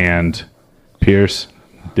Garnett and Pierce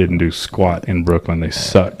didn't do squat in Brooklyn. They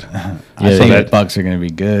sucked. I think the Bucks are going to be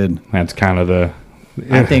good. That's kind of the...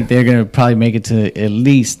 I think they're going to probably make it to at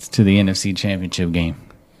least to the NFC Championship game.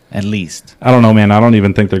 At least. I don't know, man. I don't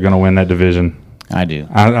even think they're going to win that division. I do.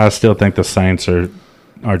 I still think the Saints are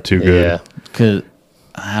too good. Yeah. Because,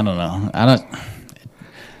 I don't know.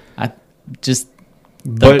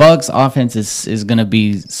 The Bucks offense is going to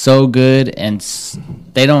be so good, and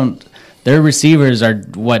their receivers are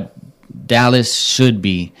what Dallas should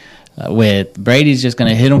be. With Brady's just going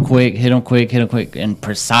to hit them quick, and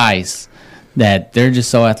precise. That they're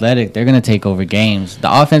just so athletic, they're going to take over games.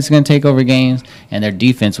 The offense is going to take over games, and their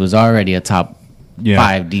defense was already a top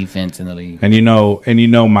 5 defense in the league. And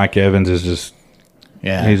Mike Evans is just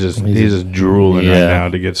he's just drooling right now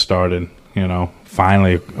to get started.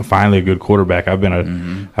 Finally a good quarterback. I've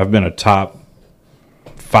been a top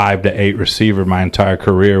 5 to 8 receiver my entire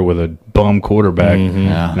career with a bum quarterback.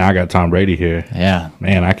 Yeah. Now I got Tom Brady here. Yeah.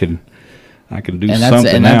 Man, I can do And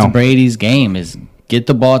something now. that's Brady's game is get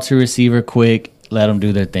the ball to receiver quick, let them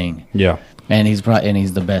do their thing. Yeah. And he's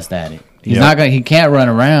the best at it. He's Yep. not gonna. He can't run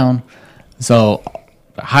around. So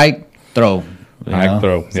hike, throw. Hike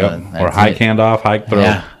throw. So Yep. Or that's hike it. handoff, hike throw.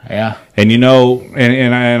 Yeah. Yeah. And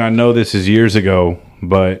and I know this is years ago,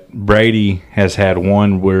 but Brady has had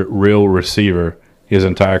one real receiver his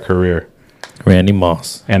entire career. Randy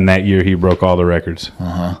Moss. And that year he broke all the records.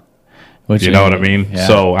 Which You know what I mean? Yeah.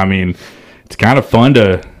 So I mean, it's kind of fun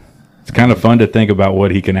to think about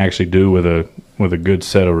what he can actually do with a good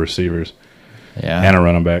set of receivers Yeah. and a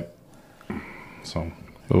running back. So,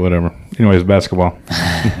 but whatever. Anyways, basketball.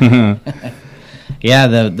 Yeah,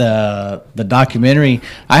 the documentary.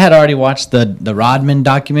 I had already watched the Rodman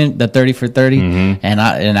document, the 30 for 30, and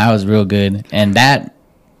I was real good, and that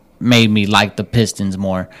made me like the Pistons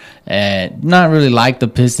more. Not really like the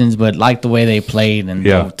Pistons, but like the way they played and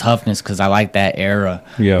the toughness, because I like that era.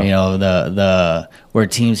 Yeah. You know, the where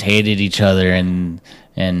teams hated each other and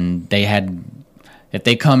they had, if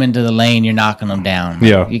they come into the lane, you're knocking them down.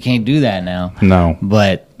 Yeah. You can't do that now. No.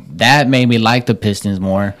 But that made me like the Pistons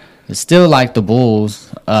more. I still like the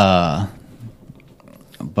Bulls, but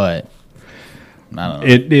I don't know.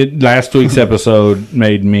 It last week's episode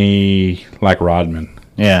made me like Rodman.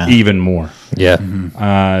 Yeah. Even more. Yeah.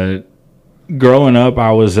 Growing up,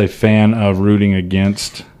 I was a fan of rooting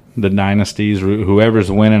against the dynasties. Whoever's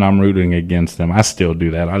winning, I'm rooting against them. I still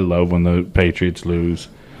do that. I love when the Patriots lose.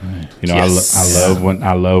 You know, Yes.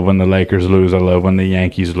 I love when the Lakers lose. I love when the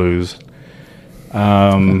Yankees lose.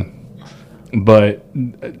 But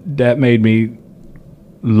that made me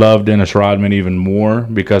love Dennis Rodman even more,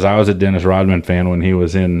 because I was a Dennis Rodman fan when he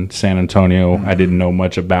was in San Antonio. I didn't know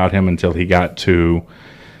much about him until he got to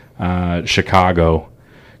Chicago,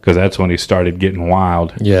 because that's when he started getting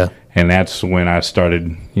wild. Yeah. And that's when I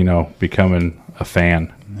started, becoming a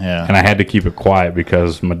fan. Yeah. And I had to keep it quiet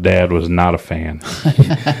because my dad was not a fan. Look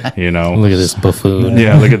at this buffoon.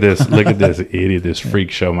 Yeah, look at this idiot, this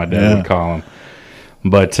freak show my dad would call him.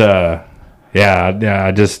 But I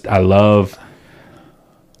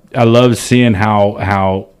love seeing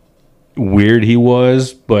how weird he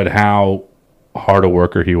was, but how hard a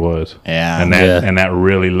worker he was. Yeah. And that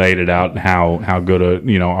really laid it out how good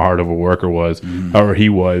a hard of a worker was, or he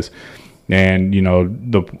was. And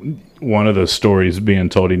one of the stories being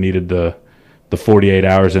told, he needed the 48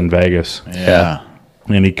 hours in Vegas. Yeah.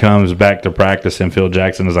 And he comes back to practice, and Phil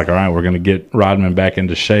Jackson is like, all right, we're going to get Rodman back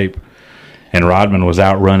into shape. And Rodman was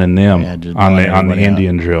outrunning them on the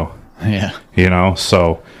Indian drill. Yeah.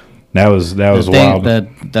 So that was wild.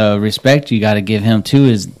 The respect you got to give him too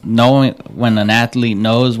is knowing when an athlete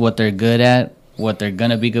knows what they're good at, what they're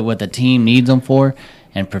gonna be good, what the team needs them for,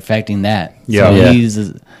 and perfecting that. Yeah. So Yeah.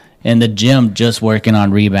 he's in the gym just working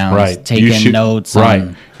on rebounds, Right. taking notes. Right.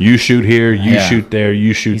 On, You shoot here, you Yeah. shoot there,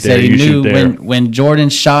 you shoot he there, said he you knew shoot there. when Jordan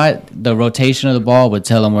shot, the rotation of the ball would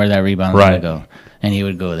tell him where that rebound was Right. gonna go, and he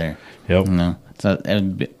would go there. Yep. So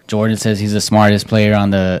and Jordan says he's the smartest player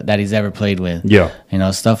that he's ever played with. Yeah.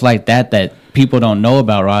 Stuff like that people don't know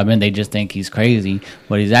about Rodman. They just think he's crazy,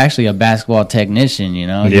 but he's actually a basketball technician.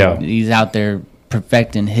 Yeah. He's out there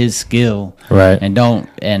perfecting his skill, Right.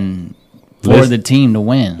 and for the team to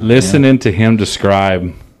win. Listening to him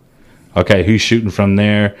describe, okay, who's shooting from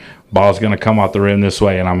there? Ball's going to come off the rim this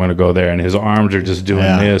way, and I'm going to go there. And his arms are just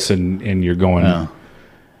doing this, and you're going. Yeah.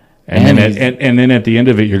 And then at the end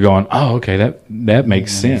of it, you're going, oh, okay, that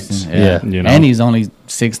makes sense. Yeah. And he's only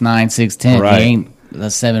 6'9", 6'10". Right. He ain't a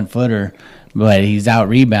 7-footer, but he's out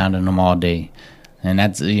rebounding them all day, and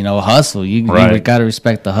that's hustle. You got to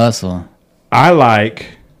respect the hustle. I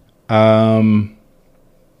like,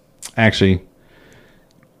 actually,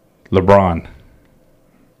 LeBron.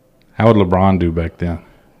 How would LeBron do back then?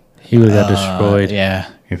 He would have got destroyed. Yeah,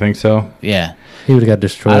 You think so? yeah. He would have got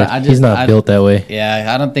destroyed. I He's not built that way.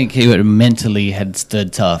 Yeah, I don't think he would mentally had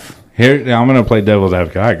stood tough. Here, I'm going to play devil's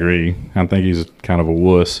advocate. I agree. I think he's kind of a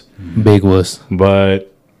wuss. Big wuss.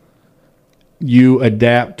 But you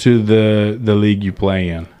adapt to the league you play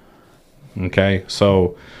in. Okay?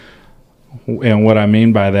 So, and what I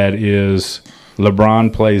mean by that is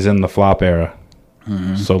LeBron plays in the flop era.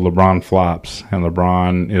 So LeBron flops, and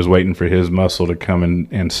LeBron is waiting for his muscle to come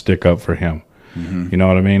and stick up for him. You know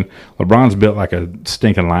what I mean? LeBron's built like a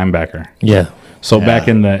stinking linebacker. Yeah. So back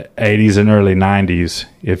in the 80s and early 90s,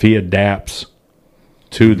 if he adapts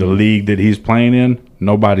to the league that he's playing in,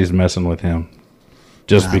 nobody's messing with him.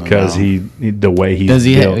 Just because the way he's Does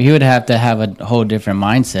he? built. He would have to have a whole different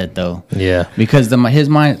mindset though. Yeah. Because his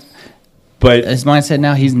mind, But his mindset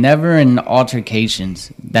now, he's never in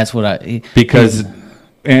altercations. That's what because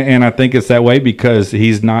and I think it's that way because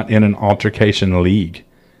he's not in an altercation league.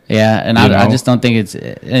 Yeah, and I just don't think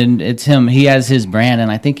it's him. He has his brand,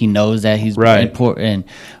 and I think he knows that he's important.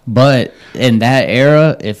 But in that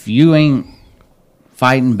era, if you ain't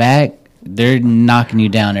fighting back, they're knocking you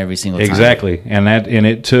down every single time. Exactly, and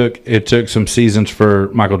it took some seasons for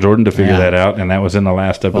Michael Jordan to figure that out, and that was in the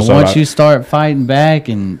last episode. But once you start fighting back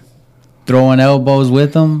and throwing elbows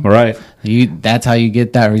with them, right? That's how you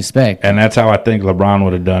get that respect, and that's how I think LeBron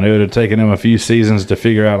would have done. It would have taken him a few seasons to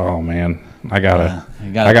figure out. Oh man, I gotta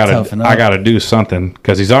do something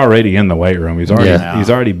because he's already in the weight room. He's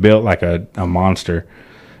already built like a monster.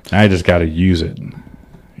 I just got to use it.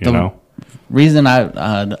 You know. Reason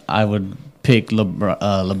I would pick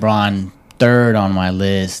LeBron third on my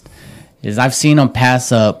list is I've seen him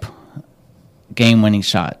pass up game-winning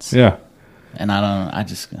shots. Yeah, and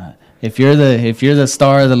if you're the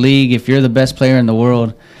star of the league, if you're the best player in the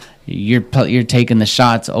world, you're taking the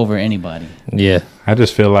shots over anybody. Yeah, I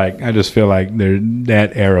just feel like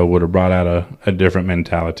that era would have brought out a different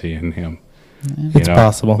mentality in him. Yeah. It's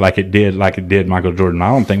possible, like it did Michael Jordan. I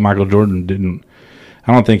don't think Michael Jordan didn't.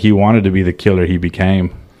 I don't think he wanted to be the killer he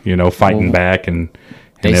became, fighting back and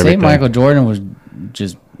they everything. Say Michael Jordan was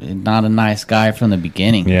just not a nice guy from the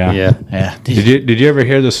beginning. Yeah. Did you ever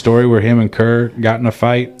hear the story where him and Kerr got in a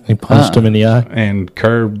fight? He punched him in the eye. And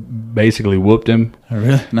Kerr basically whooped him.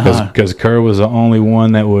 Really? Because Kerr was the only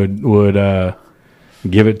one that would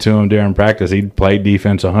give it to him during practice. He'd play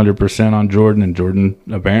defense 100% on Jordan, and Jordan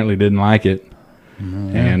apparently didn't like it.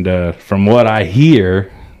 Mm-hmm. And from what I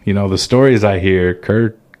hear... the stories I hear,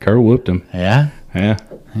 Kerr whooped him. Yeah. All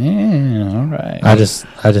right. I just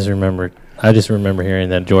remember hearing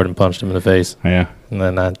that Jordan punched him in the face. Yeah. And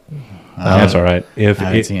then that's all right. I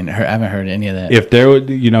haven't heard any of that. If there would,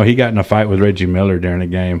 he got in a fight with Reggie Miller during a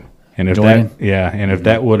game, and if Jordan?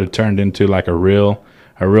 that would have turned into like a real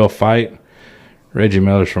fight, Reggie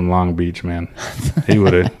Miller's from Long Beach, man. He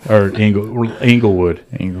would have, or Inglewood.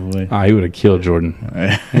 He would have killed Jordan.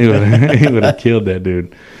 He would have killed that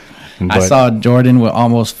dude. But I saw Jordan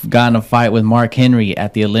almost got in a fight with Mark Henry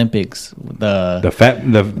at the Olympics. The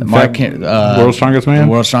world's strongest man.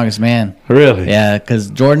 The world's strongest man. Really? Yeah, because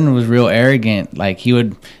Jordan was real arrogant. Like he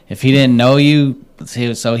would, if he didn't know you, it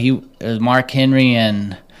was Mark Henry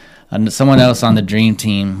and someone else on the Dream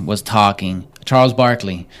Team was talking. Charles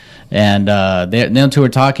Barkley. And them two were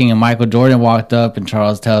talking, and Michael Jordan walked up, and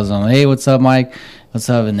Charles tells him, "Hey, what's up, Mike? What's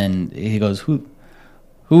up?" And then he goes, "Who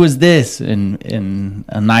is this?" In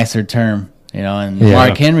a nicer term, And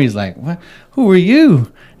Mark Henry's like, "What? Who are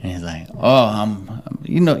you?" And he's like, "Oh, I'm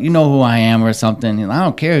you know who I am or something. I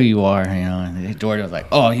don't care who you are, And Jordan was like,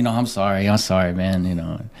 "Oh, I'm sorry,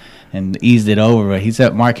 man, and eased it over. But he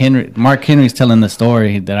said Mark Henry's telling the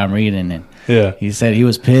story that I'm reading, and he said he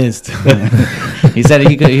was pissed. He said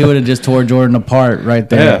he would have just tore Jordan apart right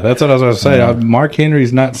there. Yeah, that's what I was going to say. Mark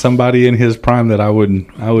Henry's not somebody in his prime that I would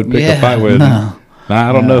pick a fight with. No.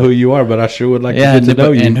 I don't know who you are, but I sure would like to get to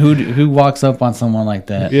know you. And who walks up on someone like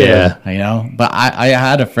that? Yeah. But I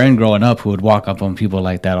had a friend growing up who would walk up on people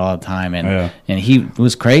like that all the time, and he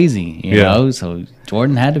was crazy, you know. So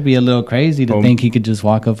Jordan had to be a little crazy to think he could just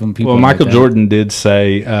walk up on people. Well, Michael Jordan did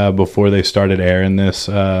say before they started airing this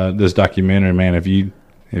documentary, man, if you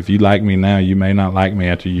like me now, you may not like me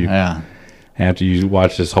after you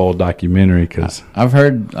watch this whole documentary. Because I've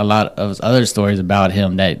heard a lot of other stories about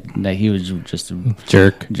him that he was just a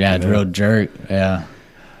jerk. Real jerk. Yeah.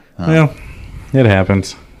 Well, it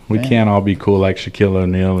happens. We can't all be cool like Shaquille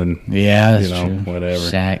O'Neal and that's true. Whatever.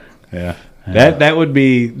 Shaq. Yeah. That would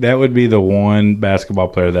be the one basketball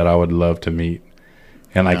player that I would love to meet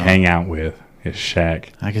and hang out with is Shaq.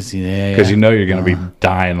 I can see that because you're going to be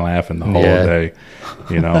dying laughing the whole day,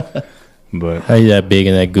 But how you that big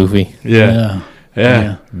and that goofy? Yeah.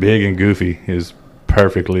 Big and goofy is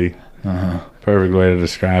perfect way to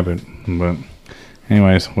describe it. But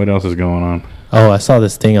anyways, what else is going on? Oh, I saw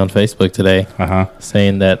this thing on Facebook today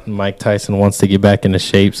saying that Mike Tyson wants to get back into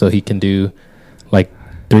shape so he can do like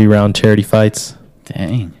 3-round charity fights.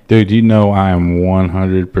 Dang. Dude, I am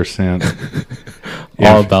 100%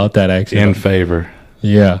 all about that, actually. In favor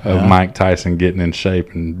of Mike Tyson getting in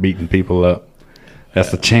shape and beating people up.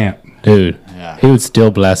 That's the champ. Dude, he would still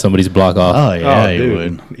blast somebody's block off. Oh, yeah, he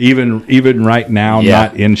would. Even right now,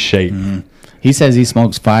 not in shape. Mm-hmm. He says he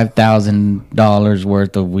smokes $5,000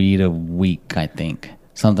 worth of weed a week, I think.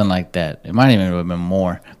 Something like that. It might even have been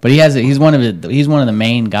more. But he's one of the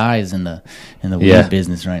main guys in the weed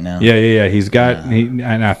business right now. Yeah. He's got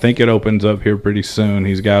and I think it opens up here pretty soon.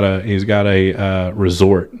 He's got a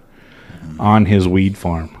resort on his weed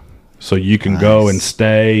farm. so you can go and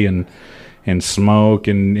stay and smoke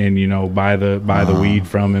and you know, buy the weed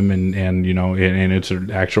from him, and you know, and it's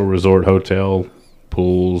an actual resort hotel,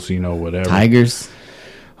 pools, you know, whatever. Tigers.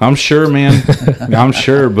 I'm sure, man. I'm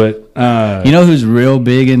sure, but you know who's real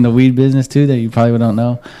big in the weed business too that you probably don't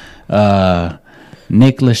know?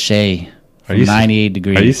 Nick Lachey from 98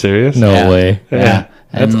 Degrees. Are you serious? No way. Yeah.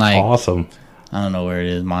 That's And like, awesome. I don't know where it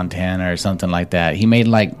is, Montana or something like that. He made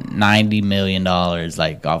like $90 million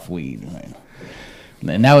like off weed.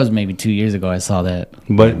 And that was maybe 2 years ago I saw that.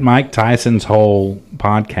 But Mike Tyson's whole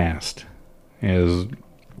podcast is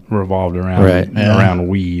revolved around around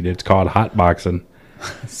weed. It's called Hot Boxing.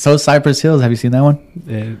 So Cypress Hills, have you seen that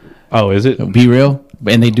one? Oh, is it? Be Real,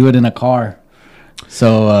 and they do it in a car.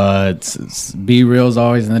 So it's Be Real's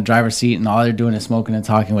always in the driver's seat, and all they're doing is smoking and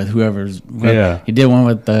talking with whoever's. Yeah. He did one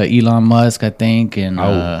with Elon Musk, I think, and you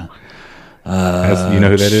know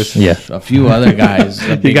who that is? Yeah. a few other guys.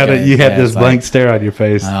 You had this blank stare on your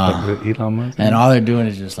face. Like, Elon Musk. and all they're doing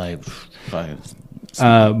is just like, fucking.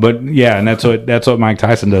 But yeah, and that's what Mike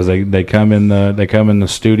Tyson does. They come in the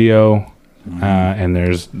studio, and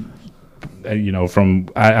there's, you know, from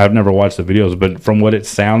I've never watched the videos, but from what it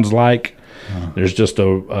sounds like, there's just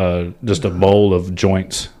a bowl of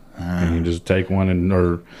joints, and you just take one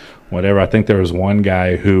or whatever. I think there was one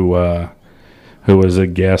guy who was a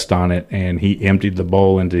guest on it, and he emptied the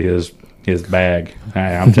bowl into his bag.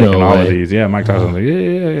 Hey, I'm taking all of these. Yeah, Mike Tyson's like,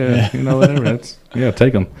 yeah. You know, whatever.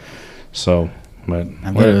 Take them. So. But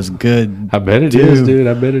I bet it was good. I bet it is, dude.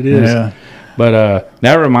 I bet it is. Yeah. But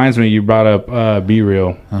that reminds me, you brought up Be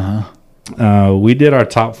Real. We did our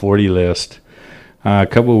top 40 list a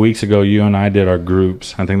couple of weeks ago. You and I did our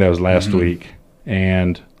groups. I think that was last week,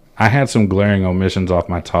 and I had some glaring omissions off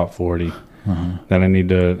my top 40 that I need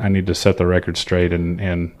to set the record straight. And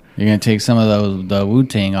you're gonna take some of the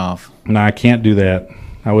Wu-Tang off. No, I can't do that.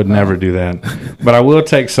 I would never do that. But I will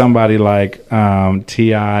take somebody like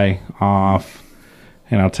T.I. off.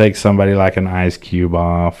 And I'll take somebody like an Ice Cube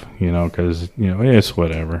off, you know, because, you know, it's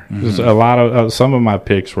whatever. A lot of some of my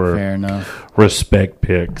picks were fair enough. Respect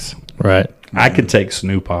picks. Right. I could take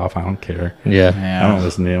Snoop off. I don't care. Yeah. I don't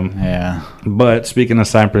listen to him. Yeah. But speaking of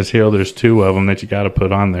Cypress Hill, there's two of them that you got to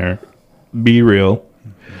put on there. Be Real.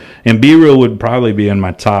 And Be Real would probably be in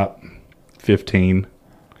my top 15,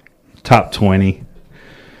 top 20.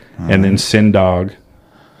 And then Sin Dog.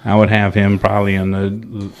 I would have him probably in the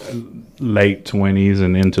late 20s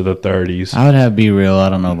and into the 30s. I would have Be Real. I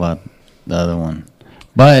don't know about the other one.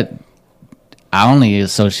 But I only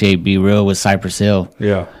associate Be Real with Cypress Hill.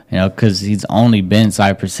 Yeah. You know, because he's only been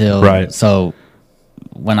Cypress Hill. Right. So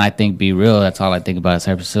when I think Be Real, that's all I think about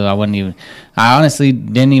Cypress Hill. I honestly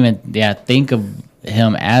didn't even think of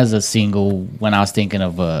him as a single when I was thinking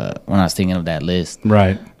of that list.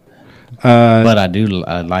 Right. But I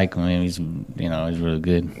like him. I mean, he's really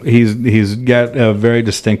good. He's got a very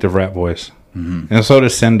distinctive rap voice, and so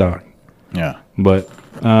does Sin Dog. Yeah, but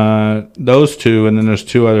those two, and then there's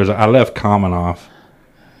two others. I left Common off.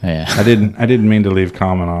 Yeah, I didn't mean to leave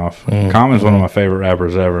Common off. Common's one of my favorite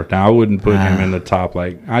rappers ever. Now I wouldn't put him in the top.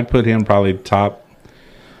 I'd put him probably top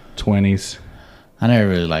 20s. I never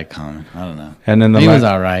really liked Common. I don't know. And then he was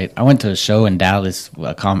all right. I went to a show in Dallas,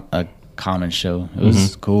 a Common show. It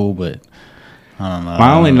was cool, but I don't know.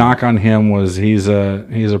 My only knock on him was he's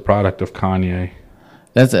a product of Kanye.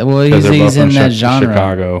 He's in that genre.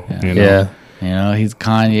 Chicago. Yeah. You know? Yeah. You know, he's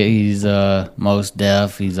Kanye. He's Mos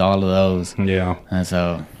Def. He's all of those. Yeah. And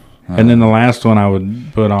so. And then the last one I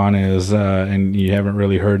would put on is, and you haven't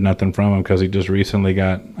really heard nothing from him because he just recently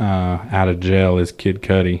got out of jail, is Kid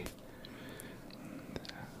Cudi.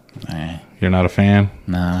 You're not a fan?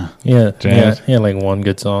 Nah. Yeah. Jazz? Yeah. He had like one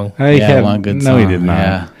good song. One good song. No, he did not.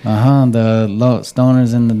 Yeah. The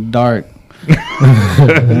Stoners in the Dark.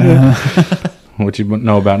 What you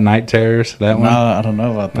know about Night Terrors? That one? No, I don't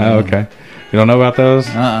know about that. Oh, okay. You don't know about those?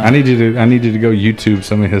 Uh-uh. I need you to go YouTube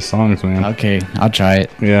some of his songs, man. Okay, I'll try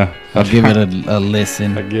it. Yeah, I'll give it a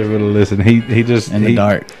listen. I'll give it a listen. He just in the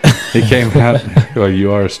dark. He came out. Well,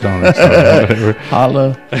 you are a stoner. So whatever.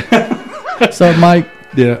 Holla. What's up, Mike?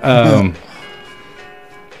 Yeah.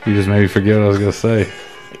 You just made me forget what I was gonna say.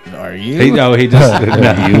 Are you? He just.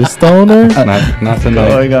 Are you a stoner? Not tonight.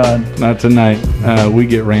 Oh my God. Not tonight. We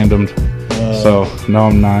get randomed. So no,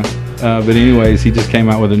 I'm not. But anyways, he just came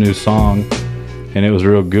out with a new song, and it was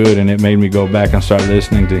real good, and it made me go back and start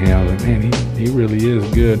listening to him. I was like, man, he really is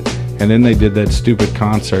good. And then they did that stupid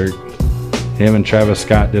concert. Him and Travis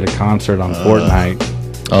Scott did a concert on Fortnite.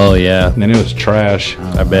 Oh yeah. And then it was trash.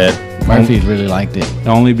 I bet. Murphy really liked it.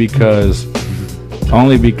 Only because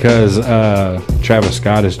Travis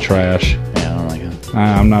Scott is trash. Yeah, I don't like him.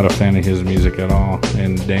 I'm not a fan of his music at all,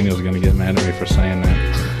 and Daniel's going to get mad at me for saying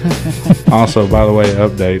that. Also, by the way,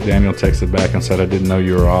 update, Daniel texted back and said, I didn't know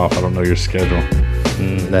you were off. I don't know your schedule.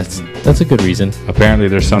 That's a good reason. Apparently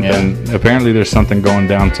there's something going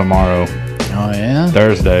down tomorrow. Oh, yeah?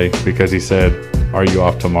 Thursday, because he said, are you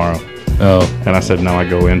off tomorrow? Oh. And I said, no, I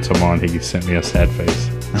go in tomorrow, and he sent me a sad face.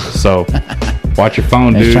 So, watch your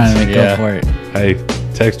phone, dudes. He's trying to make up for it. Hey,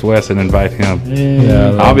 text Wes and invite him.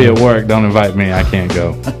 Yeah, I'll be at work. Don't invite me. I can't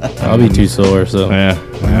go. I'll be too sore, so. Yeah.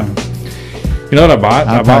 You know what I bought?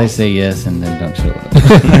 I'll probably say yes and then don't show up.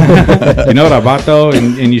 You know what I bought, though?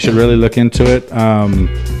 And you should really look into it.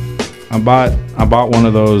 I bought one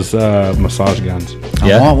of those massage guns.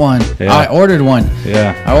 Yeah? I want one. Yeah. I ordered one.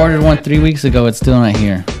 Yeah. I ordered one 3 weeks ago. It's still not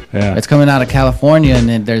here. Yeah. It's coming out of California, and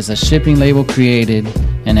then there's a shipping label created,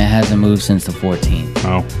 and it hasn't moved since the 14th.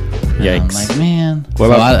 Oh. Yikes. I'm like, man.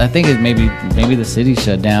 Well, So I think it's maybe the city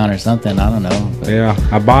shut down or something. I don't know. But Yeah,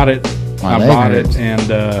 I bought it. My I leg bought hurts. it,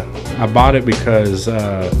 and I bought it because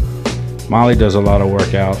Molly does a lot of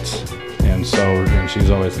workouts, and she's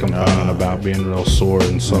always complaining about being real sore,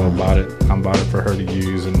 and so I bought it for her to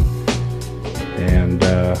use, and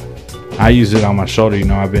I use it on my shoulder. You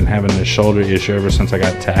know, I've been having this shoulder issue ever since I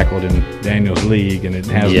got tackled in Daniel's league, and it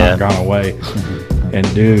has not gone away. And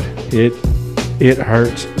dude, it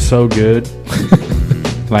hurts so good,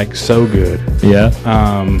 like so good. Yeah.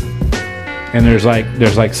 And there's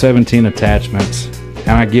like 17 attachments,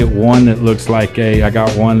 and I got one that looks like a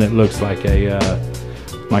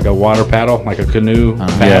water paddle, like a canoe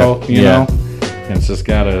paddle, you know. And it's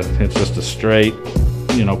just a straight,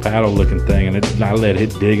 paddle looking thing, and I let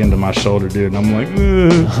it dig into my shoulder, dude, and I'm like,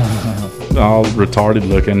 all retarded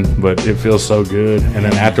looking, but it feels so good. And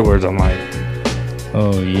then afterwards, I'm like,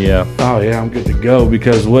 Oh yeah. I'm good to go,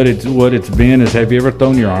 because what it's been is, have you ever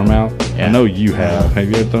thrown your arm out? Yeah. I know you have. Have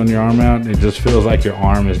you ever thrown your arm out? It just feels like your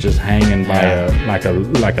arm is just hanging by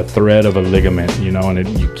like a thread of a ligament,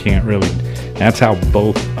 and you can't really. That's how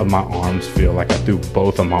both of my arms feel. Like I threw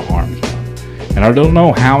both of my arms out, and I don't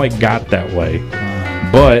know how it got that way,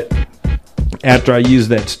 but after I used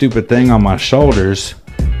that stupid thing on my shoulders,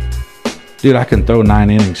 dude, I can throw 9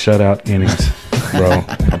 innings, shutout innings. Bro,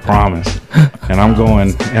 I promise. And I'm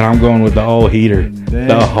going with the old heater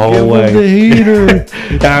the whole way. The heater.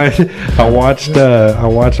 I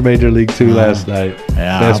watched Major League 2 last night.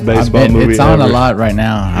 Yeah, Best baseball movie It's on ever. a lot right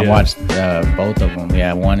now. I Yeah. watched both of them.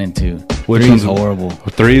 Yeah, 1 and 2. Which 3's one's horrible.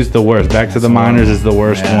 3's the worst. Back to the Minors is the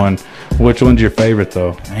worst Yeah. one. Which one's your favorite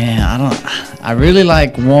though? Man, I really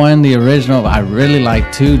like 1, the original. But I really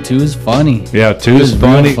like 2. 2 is funny. Yeah, 2's real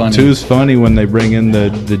funny. funny. 2's funny when they bring in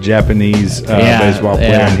the Japanese baseball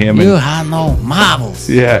player, and him You and have no marbles.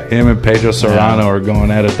 him and Pedro Serrano are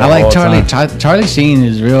going at it. The I like whole Charlie. time. Charlie Sheen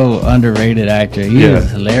is real underrated actor. He Yeah.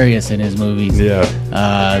 is hilarious in his movies. Yeah.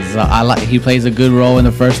 So I like. He plays a good role in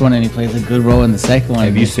the first one, and he plays a good role in the second one.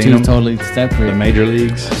 Have you It's seen two him? totally The separate. major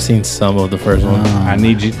leagues. I've seen some of the first one. I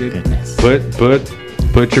need you to goodness.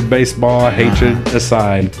 put your baseball hatred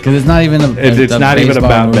aside. Because it's not even It's not even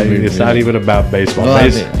about movie, it's not really. even about baseball.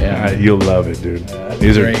 Love it, yeah. You'll love it, dude.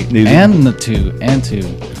 These are And the 2 and 2.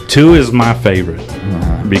 2 is my favorite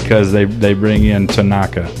because they bring in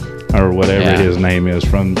Tanaka or whatever Yeah. his name is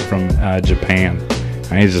from Japan.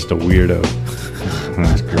 And he's just a weirdo.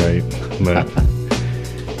 That's great. But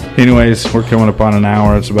anyways, we're coming up on an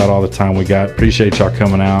hour. It's about all the time we got. Appreciate y'all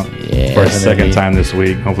coming out for a second time this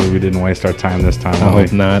week. Hopefully we didn't waste our time this time. I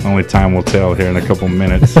hope not. Only time will tell here in a couple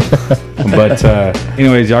minutes. But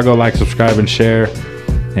anyways, y'all go like, subscribe, and share.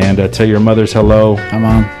 And tell your mothers hello. Come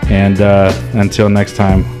on. And until next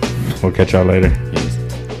time, we'll catch y'all later.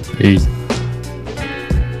 Peace.